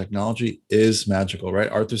terms of technology is magical,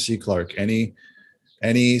 right? Arthur C. Clarke,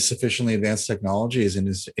 any sufficiently advanced technology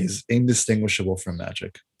is indistinguishable from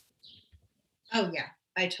magic. Oh yeah,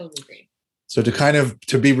 I totally agree. So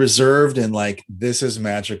to be reserved and like, this is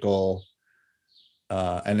magical,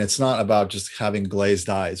 and it's not about just having glazed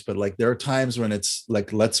eyes, but like there are times when it's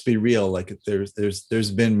like, let's be real, like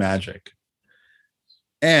there's been magic,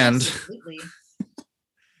 and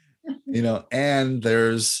and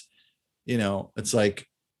there's it's like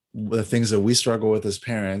the things that we struggle with as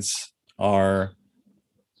parents are,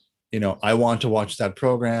 I want to watch that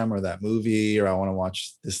program or that movie, or I want to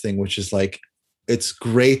watch this thing, which is like, it's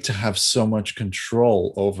great to have so much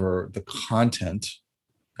control over the content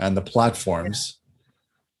and the platforms,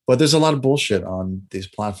 but there's a lot of bullshit on these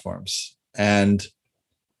platforms, and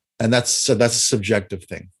that's a subjective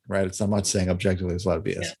thing, right? I'm not saying objectively there's a lot of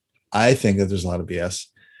BS. Yeah. I think that there's a lot of BS,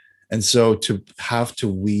 and so to have to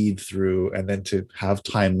weed through and then to have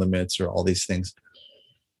time limits or all these things,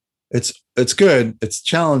 it's good. It's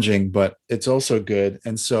challenging, but it's also good.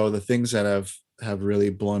 And so the things that have really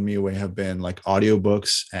blown me away have been like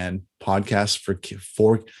audiobooks and podcasts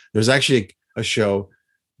for there's actually a show,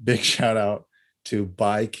 big shout out to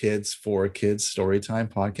By Kids for Kids Storytime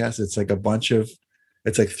podcast. It's like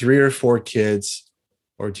it's like 3 or 4 kids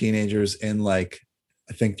or teenagers in like,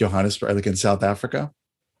 I think Johannesburg, like in South Africa,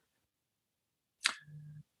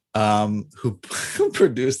 who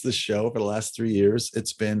produced the show for the last 3 years.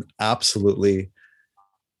 It's been absolutely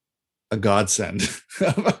a godsend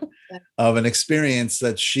of an experience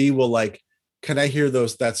that she will like, can I hear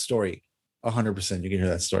that story? 100% you can hear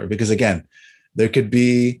that story, because again, there could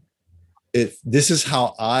be, this is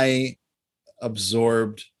how I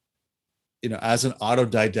absorbed, as an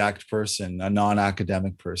autodidact person, a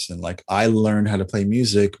non-academic person, like I learned how to play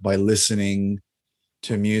music by listening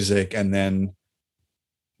to music and then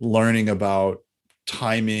learning about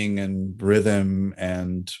timing and rhythm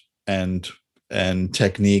and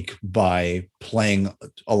technique by playing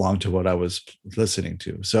along to what I was listening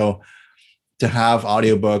to. So to have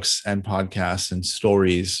audiobooks and podcasts and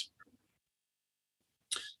stories,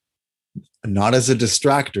 not as a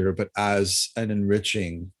distractor, but as an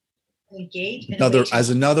enriching,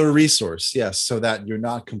 another resource. Yes. So that you're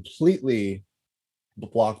not completely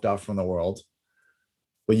blocked off from the world,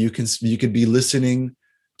 but you could be listening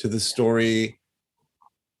to the story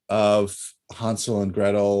of Hansel and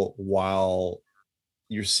Gretel while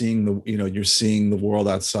you're seeing the world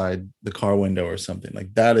outside the car window or something.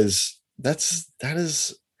 Like that is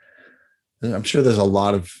I'm sure there's a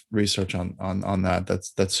lot of research on that.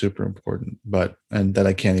 That's super important, and that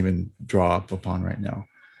I can't even draw up upon right now.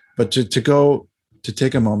 But to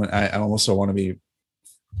take a moment, I also want to be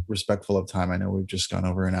respectful of time. I know we've just gone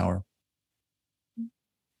over an hour.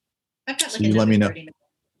 I've got So like you let another me know. 30 minutes.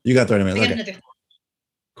 You got 30 I minutes. got Okay, another.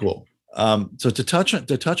 cool. So to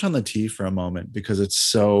touch on the tea for a moment, because it's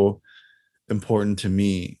so important to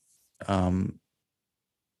me.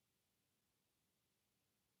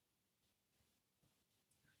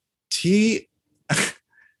 Tea,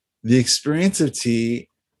 the experience of tea,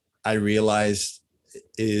 I realized,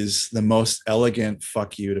 is the most elegant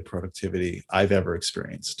fuck you to productivity I've ever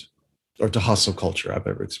experienced, or to hustle culture I've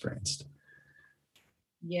ever experienced.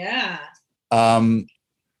 Yeah.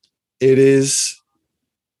 It is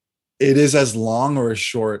as long or as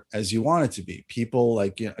short as you want it to be. People,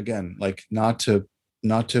 like, again, like, not to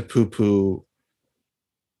poo poo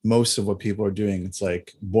most of what people are doing. It's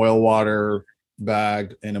like boil water,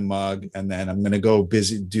 bag in a mug, and then I'm going to go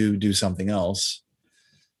do something else.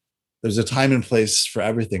 There's a time and place for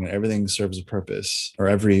everything, and everything serves a purpose, or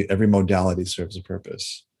every modality serves a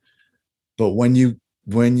purpose. But when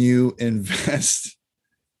you invest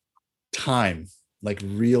time, like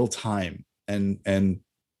real time, and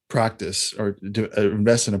practice, or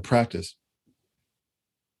invest in a practice,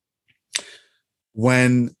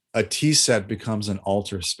 when a tea set becomes an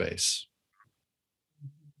altar space,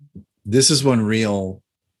 this is when real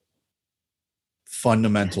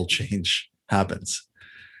fundamental change happens.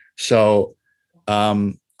 So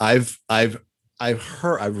I've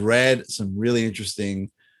read some really interesting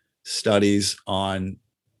studies on,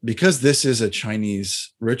 because this is a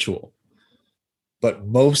Chinese ritual, but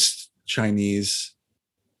most Chinese,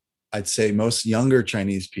 I'd say most younger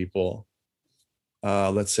Chinese people,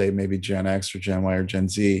 let's say maybe Gen X or Gen Y or Gen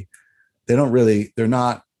Z, they're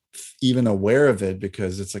not even aware of it,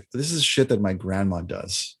 because it's like, this is shit that my grandma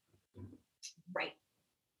does.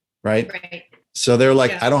 Right. So they're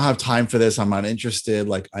like, yeah, I don't have time for this. I'm not interested.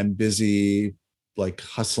 Like, I'm busy, like,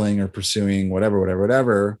 hustling or pursuing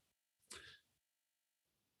whatever.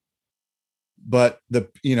 But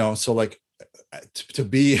so like, to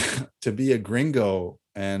be a gringo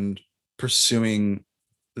and pursuing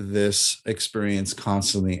this experience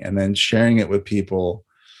constantly, and then sharing it with people,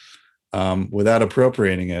 without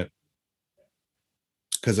appropriating it,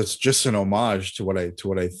 because it's just an homage to what I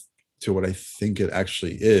think it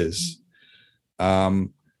actually is.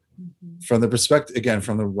 From the perspective, again,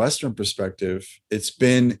 from the Western perspective, it's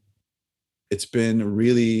been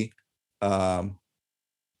really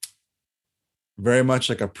very much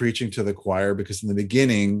like a preaching to the choir, because in the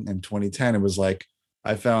beginning, in 2010, it was like,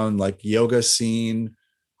 I found like yoga scene,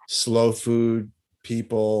 slow food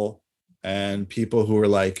people, and people who were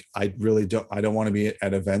like, I don't want to be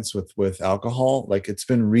at events with alcohol. Like, it's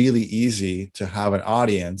been really easy to have an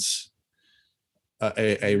audience,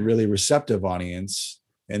 a really receptive audience,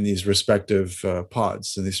 in these respective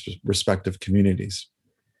pods, in these respective communities,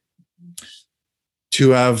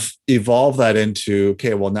 to have evolved that into,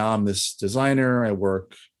 okay, well, now I'm this designer, I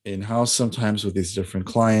work in-house sometimes with these different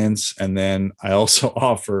clients, and then I also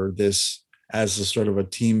offer this as a sort of a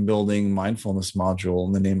team building mindfulness module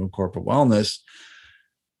in the name of corporate wellness.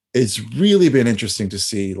 It's really been interesting to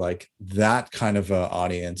see, like, that kind of a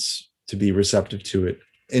audience to be receptive to it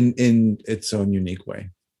in its own unique way.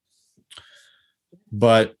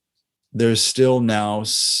 But there's still now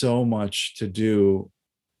so much to do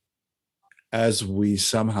as we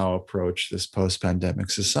somehow approach this post-pandemic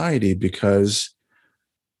society, because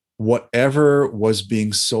whatever was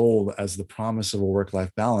being sold as the promise of a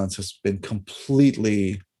work-life balance has been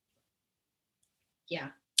completely,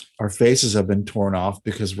 our faces have been torn off,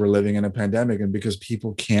 because we're living in a pandemic, and because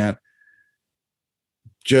people can't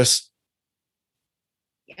just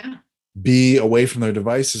be away from their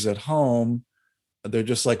devices at home. They're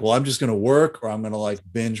just like, well, I'm just going to work, or I'm going to like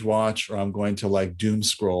binge watch, or I'm going to like doom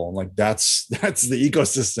scroll. And like, that's the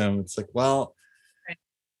ecosystem. It's like, well,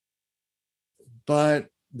 but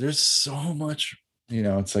there's so much,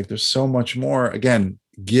 it's like, there's so much more, again,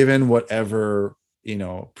 given whatever,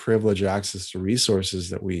 privilege, access to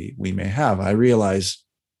resources that we may have. I realize,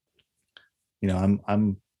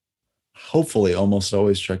 I'm hopefully almost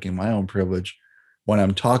always checking my own privilege when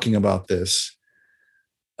I'm talking about this,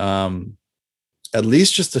 at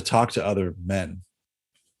least just to talk to other men.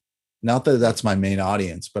 Not that that's my main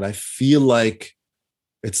audience, but I feel like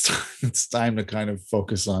it's time to kind of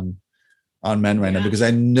focus on men right now, because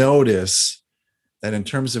I notice that in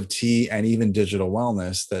terms of tea and even digital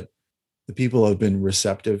wellness, that the people who have been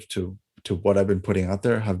receptive to what I've been putting out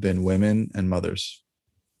there have been women and mothers.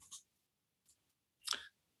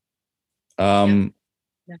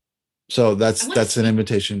 So that's an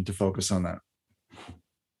invitation to focus on that.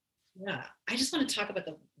 Yeah, I just want to talk about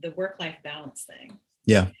the work-life balance thing.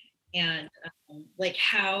 Yeah. And like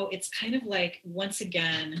how it's kind of like, once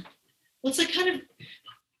again, well, it's like kind of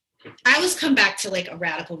I always come back to like a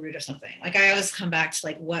radical root of something. Like I always come back to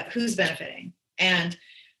like who's benefiting. And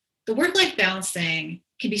the work-life balance thing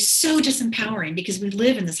can be so disempowering because we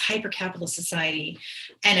live in this hyper-capitalist society,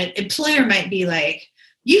 and an employer might be like,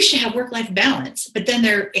 you should have work-life balance, but then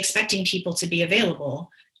they're expecting people to be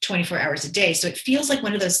available 24 hours a day. So it feels like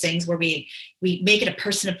one of those things where we make it a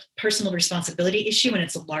personal responsibility issue when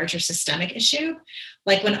it's a larger systemic issue.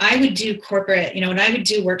 Like when I would do corporate, when I would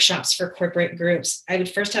do workshops for corporate groups, I would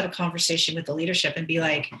first have a conversation with the leadership and be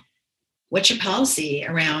like, what's your policy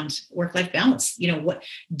around work-life balance?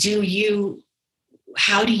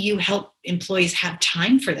 How do you help employees have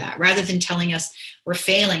time for that, rather than telling us we're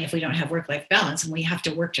failing if we don't have work-life balance and we have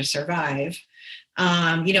to work to survive?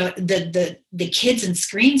 The kids and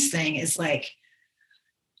screens thing is like,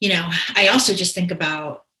 I also just think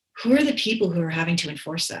about who are the people who are having to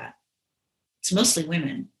enforce that. It's mostly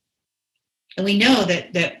women. And we know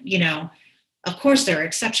that, of course there are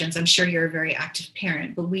exceptions. I'm sure you're a very active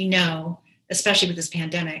parent, but we know, especially with this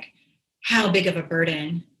pandemic, how big of a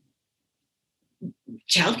burden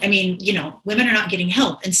women are not getting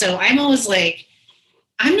help. And so I'm always like,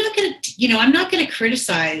 I'm not going to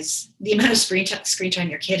criticize the amount of screen time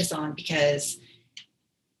your kid is on, because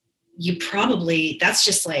that's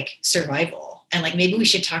just like survival. And like, maybe we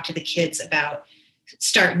should talk to the kids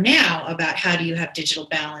start now about how do you have digital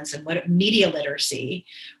balance and what media literacy,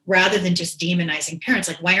 rather than just demonizing parents.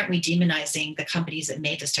 Like, why aren't we demonizing the companies that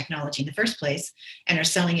made this technology in the first place and are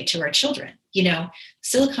selling it to our children?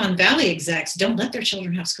 Silicon Valley execs don't let their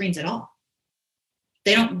children have screens at all.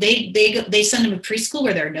 They don't, they send them to preschool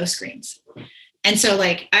where there are no screens. And so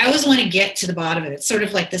like, I always want to get to the bottom of it. It's sort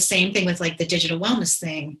of like the same thing with like the digital wellness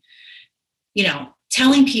thing,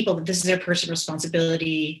 telling people that this is their personal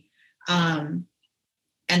responsibility.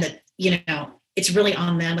 And that, it's really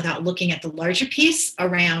on them, without looking at the larger piece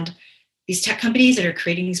around these tech companies that are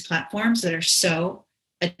creating these platforms that are so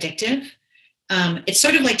addictive. It's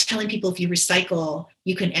sort of like telling people if you recycle,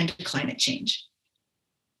 you can end climate change.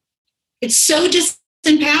 It's so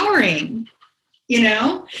disempowering,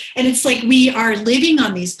 and it's like we are living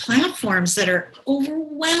on these platforms that are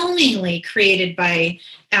overwhelmingly created by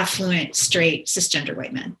affluent, straight, cisgender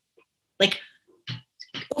white men. Like,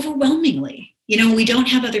 overwhelmingly. We don't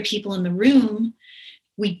have other people in the room.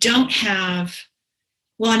 We don't have,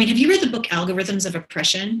 have you read the book Algorithms of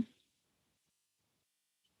Oppression?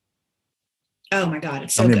 Oh my God,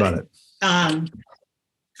 it's so good. Tell me about it.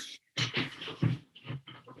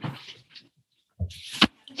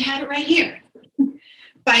 I have it right here,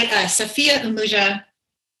 by Sophia Umuja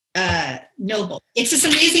Noble. It's this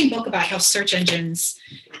amazing book about how search engines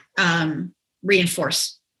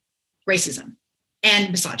reinforce racism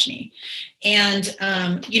and misogyny. And,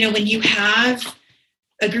 when you have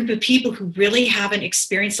a group of people who really haven't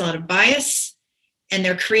experienced a lot of bias and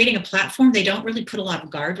they're creating a platform, they don't really put a lot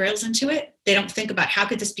of guardrails into it. They don't think about, how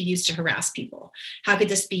could this be used to harass people? How could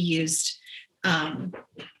this be used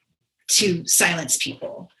to silence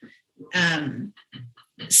people?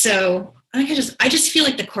 So I just feel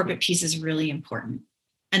like the corporate piece is really important.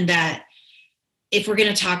 And that if we're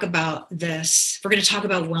going to talk about this, if we're going to talk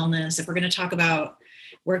about wellness, if we're going to talk about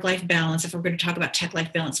work-life balance, if we're going to talk about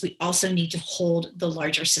tech-life balance, we also need to hold the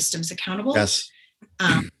larger systems accountable. Yes.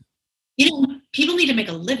 People need to make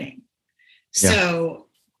a living. So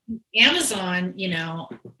Amazon,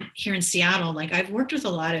 here in Seattle, like I've worked with a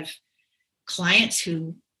lot of clients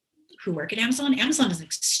who work at Amazon. Amazon is an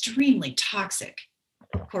extremely toxic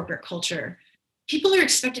corporate culture. People are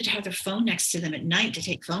expected to have their phone next to them at night to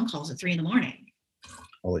take phone calls at 3 a.m.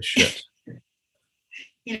 Holy shit.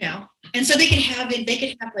 And so they could have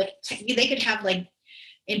like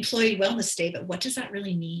employee wellness day, but what does that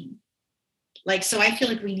really mean? Like, so I feel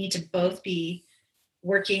like we need to both be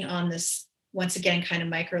working on this, once again, kind of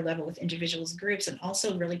micro level with individuals, groups, and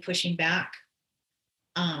also really pushing back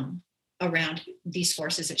around these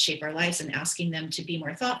forces that shape our lives and asking them to be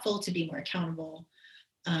more thoughtful, to be more accountable.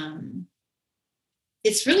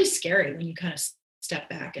 It's really scary when you kind of step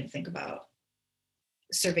back and think about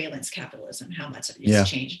surveillance capitalism, how much it's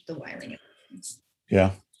changed the wiring of things.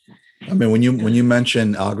 Yeah. I mean, when you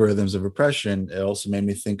mention Algorithms of Oppression, it also made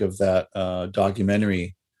me think of that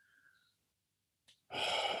documentary.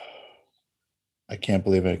 I can't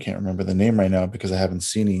believe I can't remember the name right now because I haven't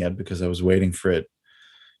seen it yet, because I was waiting for it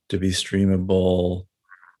to be streamable,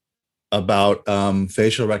 about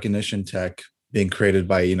facial recognition tech being created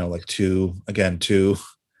by, like two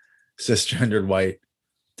cisgendered white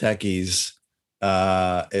techies,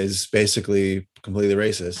 is basically completely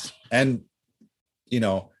racist. And,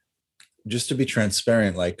 just to be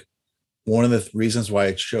transparent, like one of the reasons why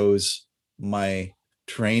I chose my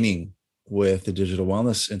training with the Digital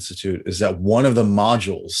Wellness Institute is that one of the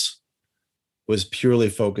modules was purely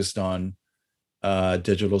focused on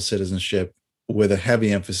digital citizenship with a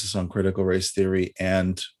heavy emphasis on critical race theory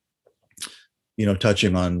and,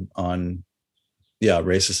 touching on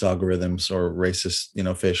racist algorithms or racist,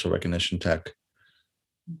 facial recognition tech.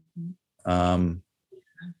 I've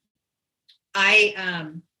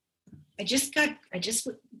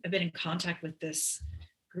been in contact with this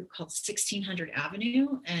group called 1600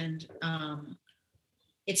 Avenue, and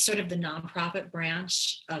it's sort of the nonprofit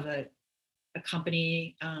branch of a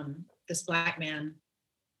company. This Black man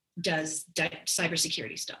does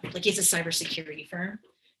cybersecurity stuff. Like, he's a cybersecurity firm,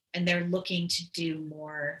 and they're looking to do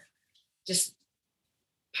more, just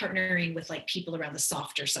partnering with like people around the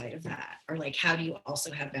softer side of that, or like, how do you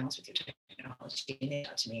also have balance with your technology? And they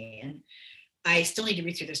got to me, and I still need to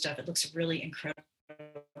read through their stuff. It looks really incredible.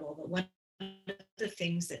 But one of the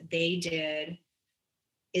things that they did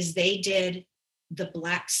is they did the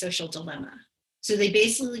Black social dilemma. So they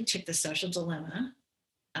basically took the social dilemma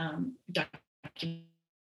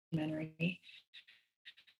documentary,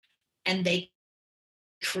 and they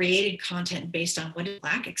created content based on what is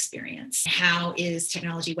Black experience, how is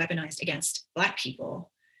technology weaponized against Black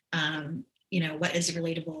people, what is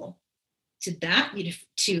relatable to that,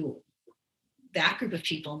 to that group of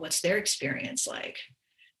people, and what's their experience like.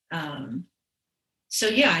 So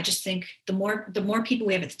yeah, I just think the more people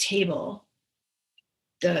we have at the table,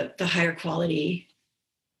 the higher quality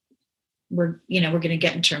we're going to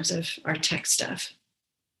get in terms of our tech stuff.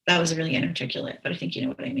 That was really inarticulate, but I think you know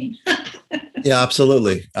what I mean. Yeah,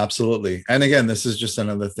 absolutely. And again, this is just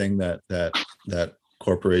another thing that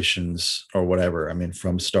corporations or whatever, I mean,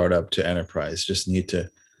 from startup to enterprise, we need to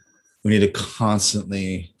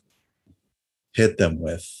constantly hit them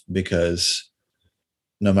with, because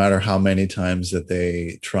no matter how many times that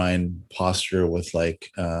they try and posture with like,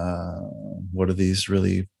 what are these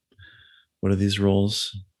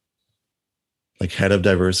roles? Like head of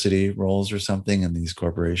diversity roles or something in these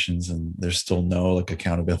corporations, and there's still no like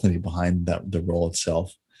accountability behind the role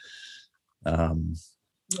itself.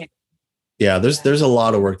 There's a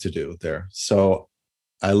lot of work to do there. So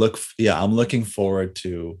I'm looking forward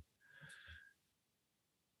to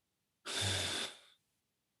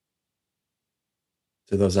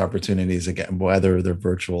those opportunities again, whether they're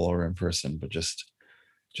virtual or in person, but just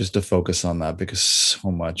to focus on that, because so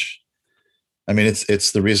much. I mean,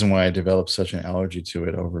 it's the reason why I developed such an allergy to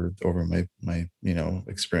it over my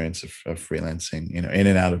experience of freelancing, in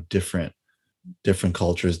and out of different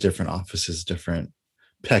cultures, different offices, different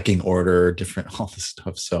pecking order, different all this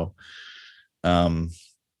stuff. So,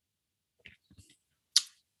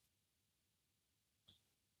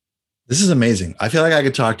 this is amazing. I feel like I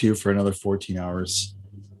could talk to you for another 14 hours.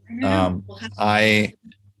 I'm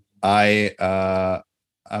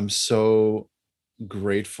so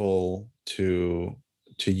grateful to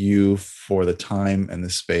you for the time and the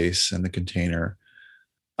space and the container.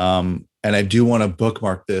 And I do want to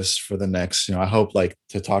bookmark this for the next, I hope like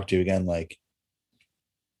to talk to you again, like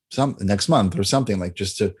some next month or something, like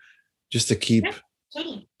just to keep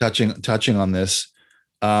touching on this.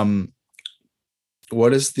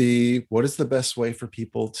 What is the best way for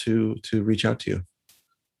people to reach out to you?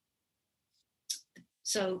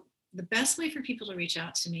 So the best way for people to reach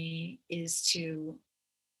out to me is to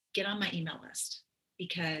get on my email list,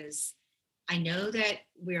 because I know that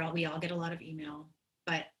we all get a lot of email,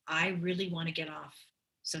 but I really want to get off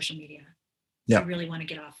social media. Yeah. I really want to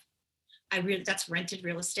get off. That's rented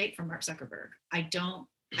real estate from Mark Zuckerberg. I don't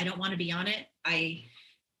want to be on it. I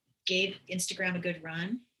gave Instagram a good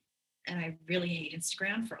run, and I really hate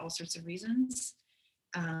Instagram for all sorts of reasons.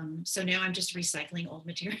 So now I'm just recycling old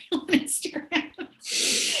material on Instagram.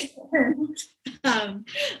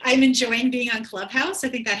 I'm enjoying being on Clubhouse. I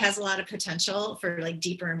think that has a lot of potential for like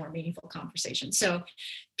deeper and more meaningful conversations. So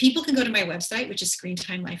people can go to my website, which is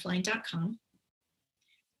screentimelifeline.com.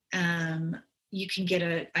 You can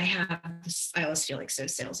get I always feel like so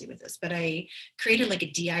salesy with this, but I created like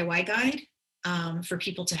a DIY guide for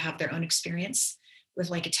people to have their own experience with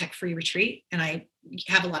like a tech-free retreat. And I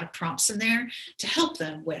have a lot of prompts in there to help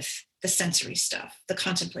them with the sensory stuff, the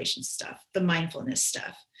contemplation stuff, the mindfulness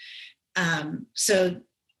stuff. So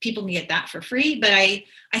people can get that for free, but I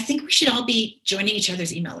think we should all be joining each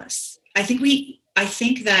other's email lists. I think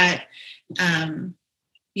that,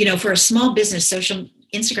 for a small business,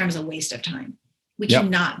 Instagram is a waste of time. We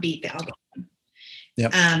cannot beat the algorithm.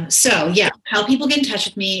 Yep. How people get in touch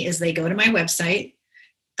with me is they go to my website.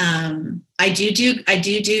 I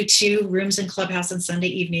do 2 rooms in Clubhouse on Sunday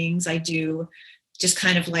evenings. I do just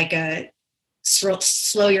kind of like a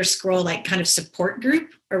slow your scroll, like kind of support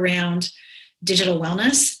group around digital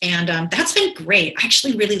wellness. And that's been great. I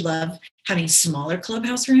actually really love having smaller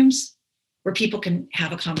clubhouse rooms where people can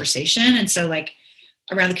have a conversation. And so like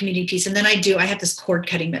around the community piece. And then I have this cord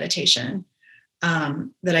cutting meditation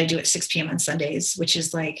that I do at 6 p.m. on Sundays, which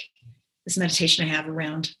is like this meditation I have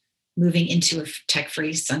around moving into a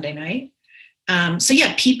tech-free Sunday night. So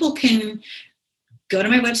yeah, people can go to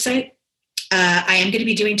my website. I am going to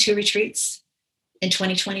be doing 2 retreats in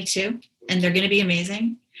 2022, and they're going to be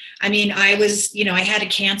amazing. I mean, I had to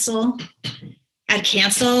cancel.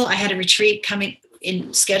 I had a retreat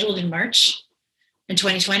scheduled in March in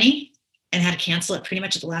 2020, and had to cancel it pretty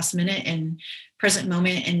much at the last minute. And Present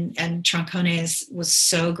Moment and Troncones was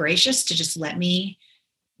so gracious to just let me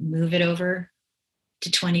move it over to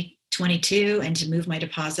 2022 and to move my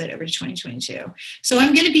deposit over to 2022. So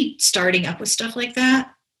I'm going to be starting up with stuff like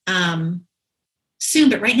that soon.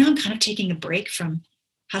 But right now I'm kind of taking a break from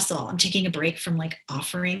hustle. I'm taking a break from like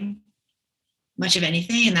offering much of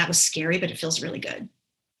anything. And that was scary, but it feels really good.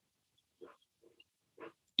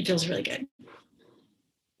 It feels really good.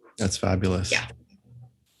 That's fabulous. Yeah.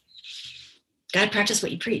 Got to practice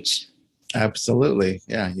what you preach. Absolutely.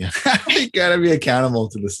 Yeah. You got to be accountable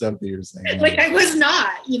to the stuff that you're saying. Like I was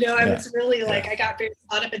not, I was really like, I got very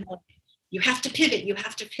caught up in like, you have to pivot.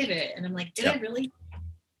 And I'm like, did I really?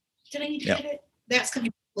 Did I need to pivot? That's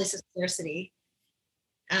coming from a place of scarcity.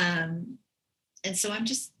 And so I'm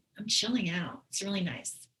chilling out. It's really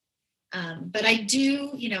nice. But I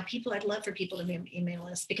do, I'd love for people to email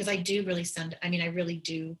us, because I do really I really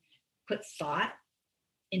do put thought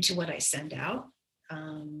into what I send out.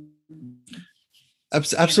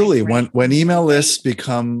 Absolutely. When email lists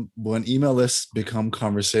become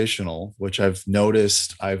conversational, which I've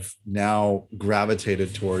noticed, I've now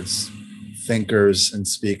gravitated towards thinkers and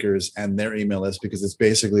speakers and their email list, because it's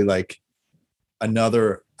basically like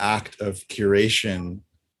another act of curation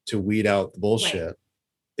to weed out the bullshit. Right.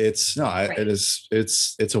 It's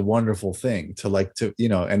a wonderful thing to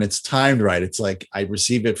and it's timed right. It's like I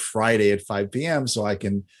receive it Friday at 5 p.m. so I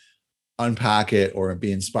can unpack it or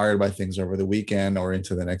be inspired by things over the weekend or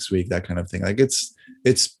into the next week, that kind of thing. Like it's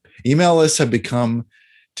email lists have become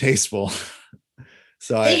tasteful.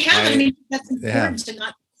 So that's important to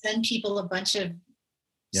not send people a bunch of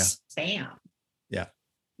spam.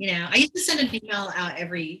 Yeah. I used to send an email out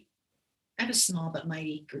I have a small but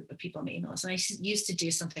mighty group of people on my email list, and I used to do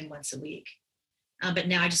something once a week. But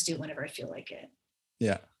now I just do it whenever I feel like it.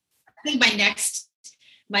 Yeah. I think my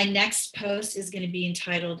next post is going to be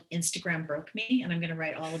entitled "Instagram Broke Me," and I'm going to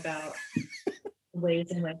write all about the ways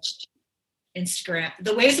in which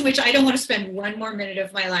I don't want to spend one more minute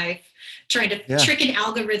of my life trying to trick an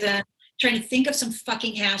algorithm, trying to think of some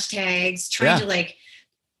fucking hashtags, trying to like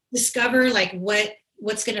discover like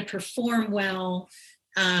what's going to perform well.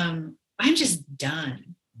 I'm just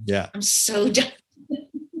done. Yeah. I'm so done.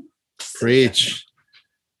 Preach.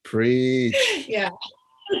 Yeah.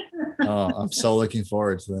 Oh, I'm so looking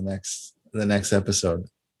forward to the next episode.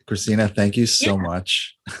 Christina, thank you so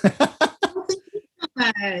much.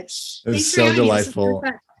 It was so delightful.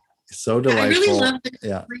 So delightful. I really love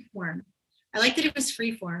the free form. I like that it was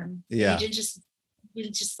free form. Yeah. You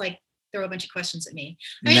didn't just like throw a bunch of questions at me.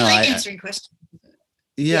 I like answering questions.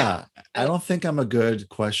 Yeah, I don't think I'm a good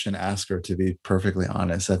question asker, to be perfectly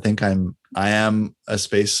honest. I think I am a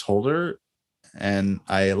space holder, and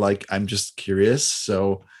I'm just curious.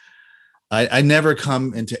 So I never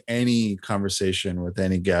come into any conversation with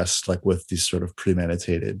any guest like with these sort of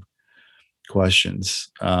premeditated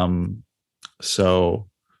questions. So,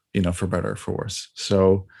 for better or for worse.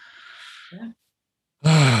 So,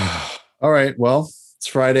 all right. Well, it's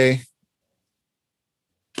Friday.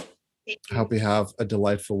 I hope you have a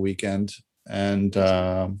delightful weekend, and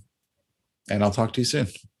I'll talk to you soon.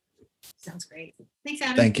 Sounds great. Thanks,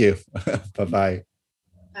 Adam. Thank you. Bye-bye.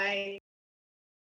 Bye.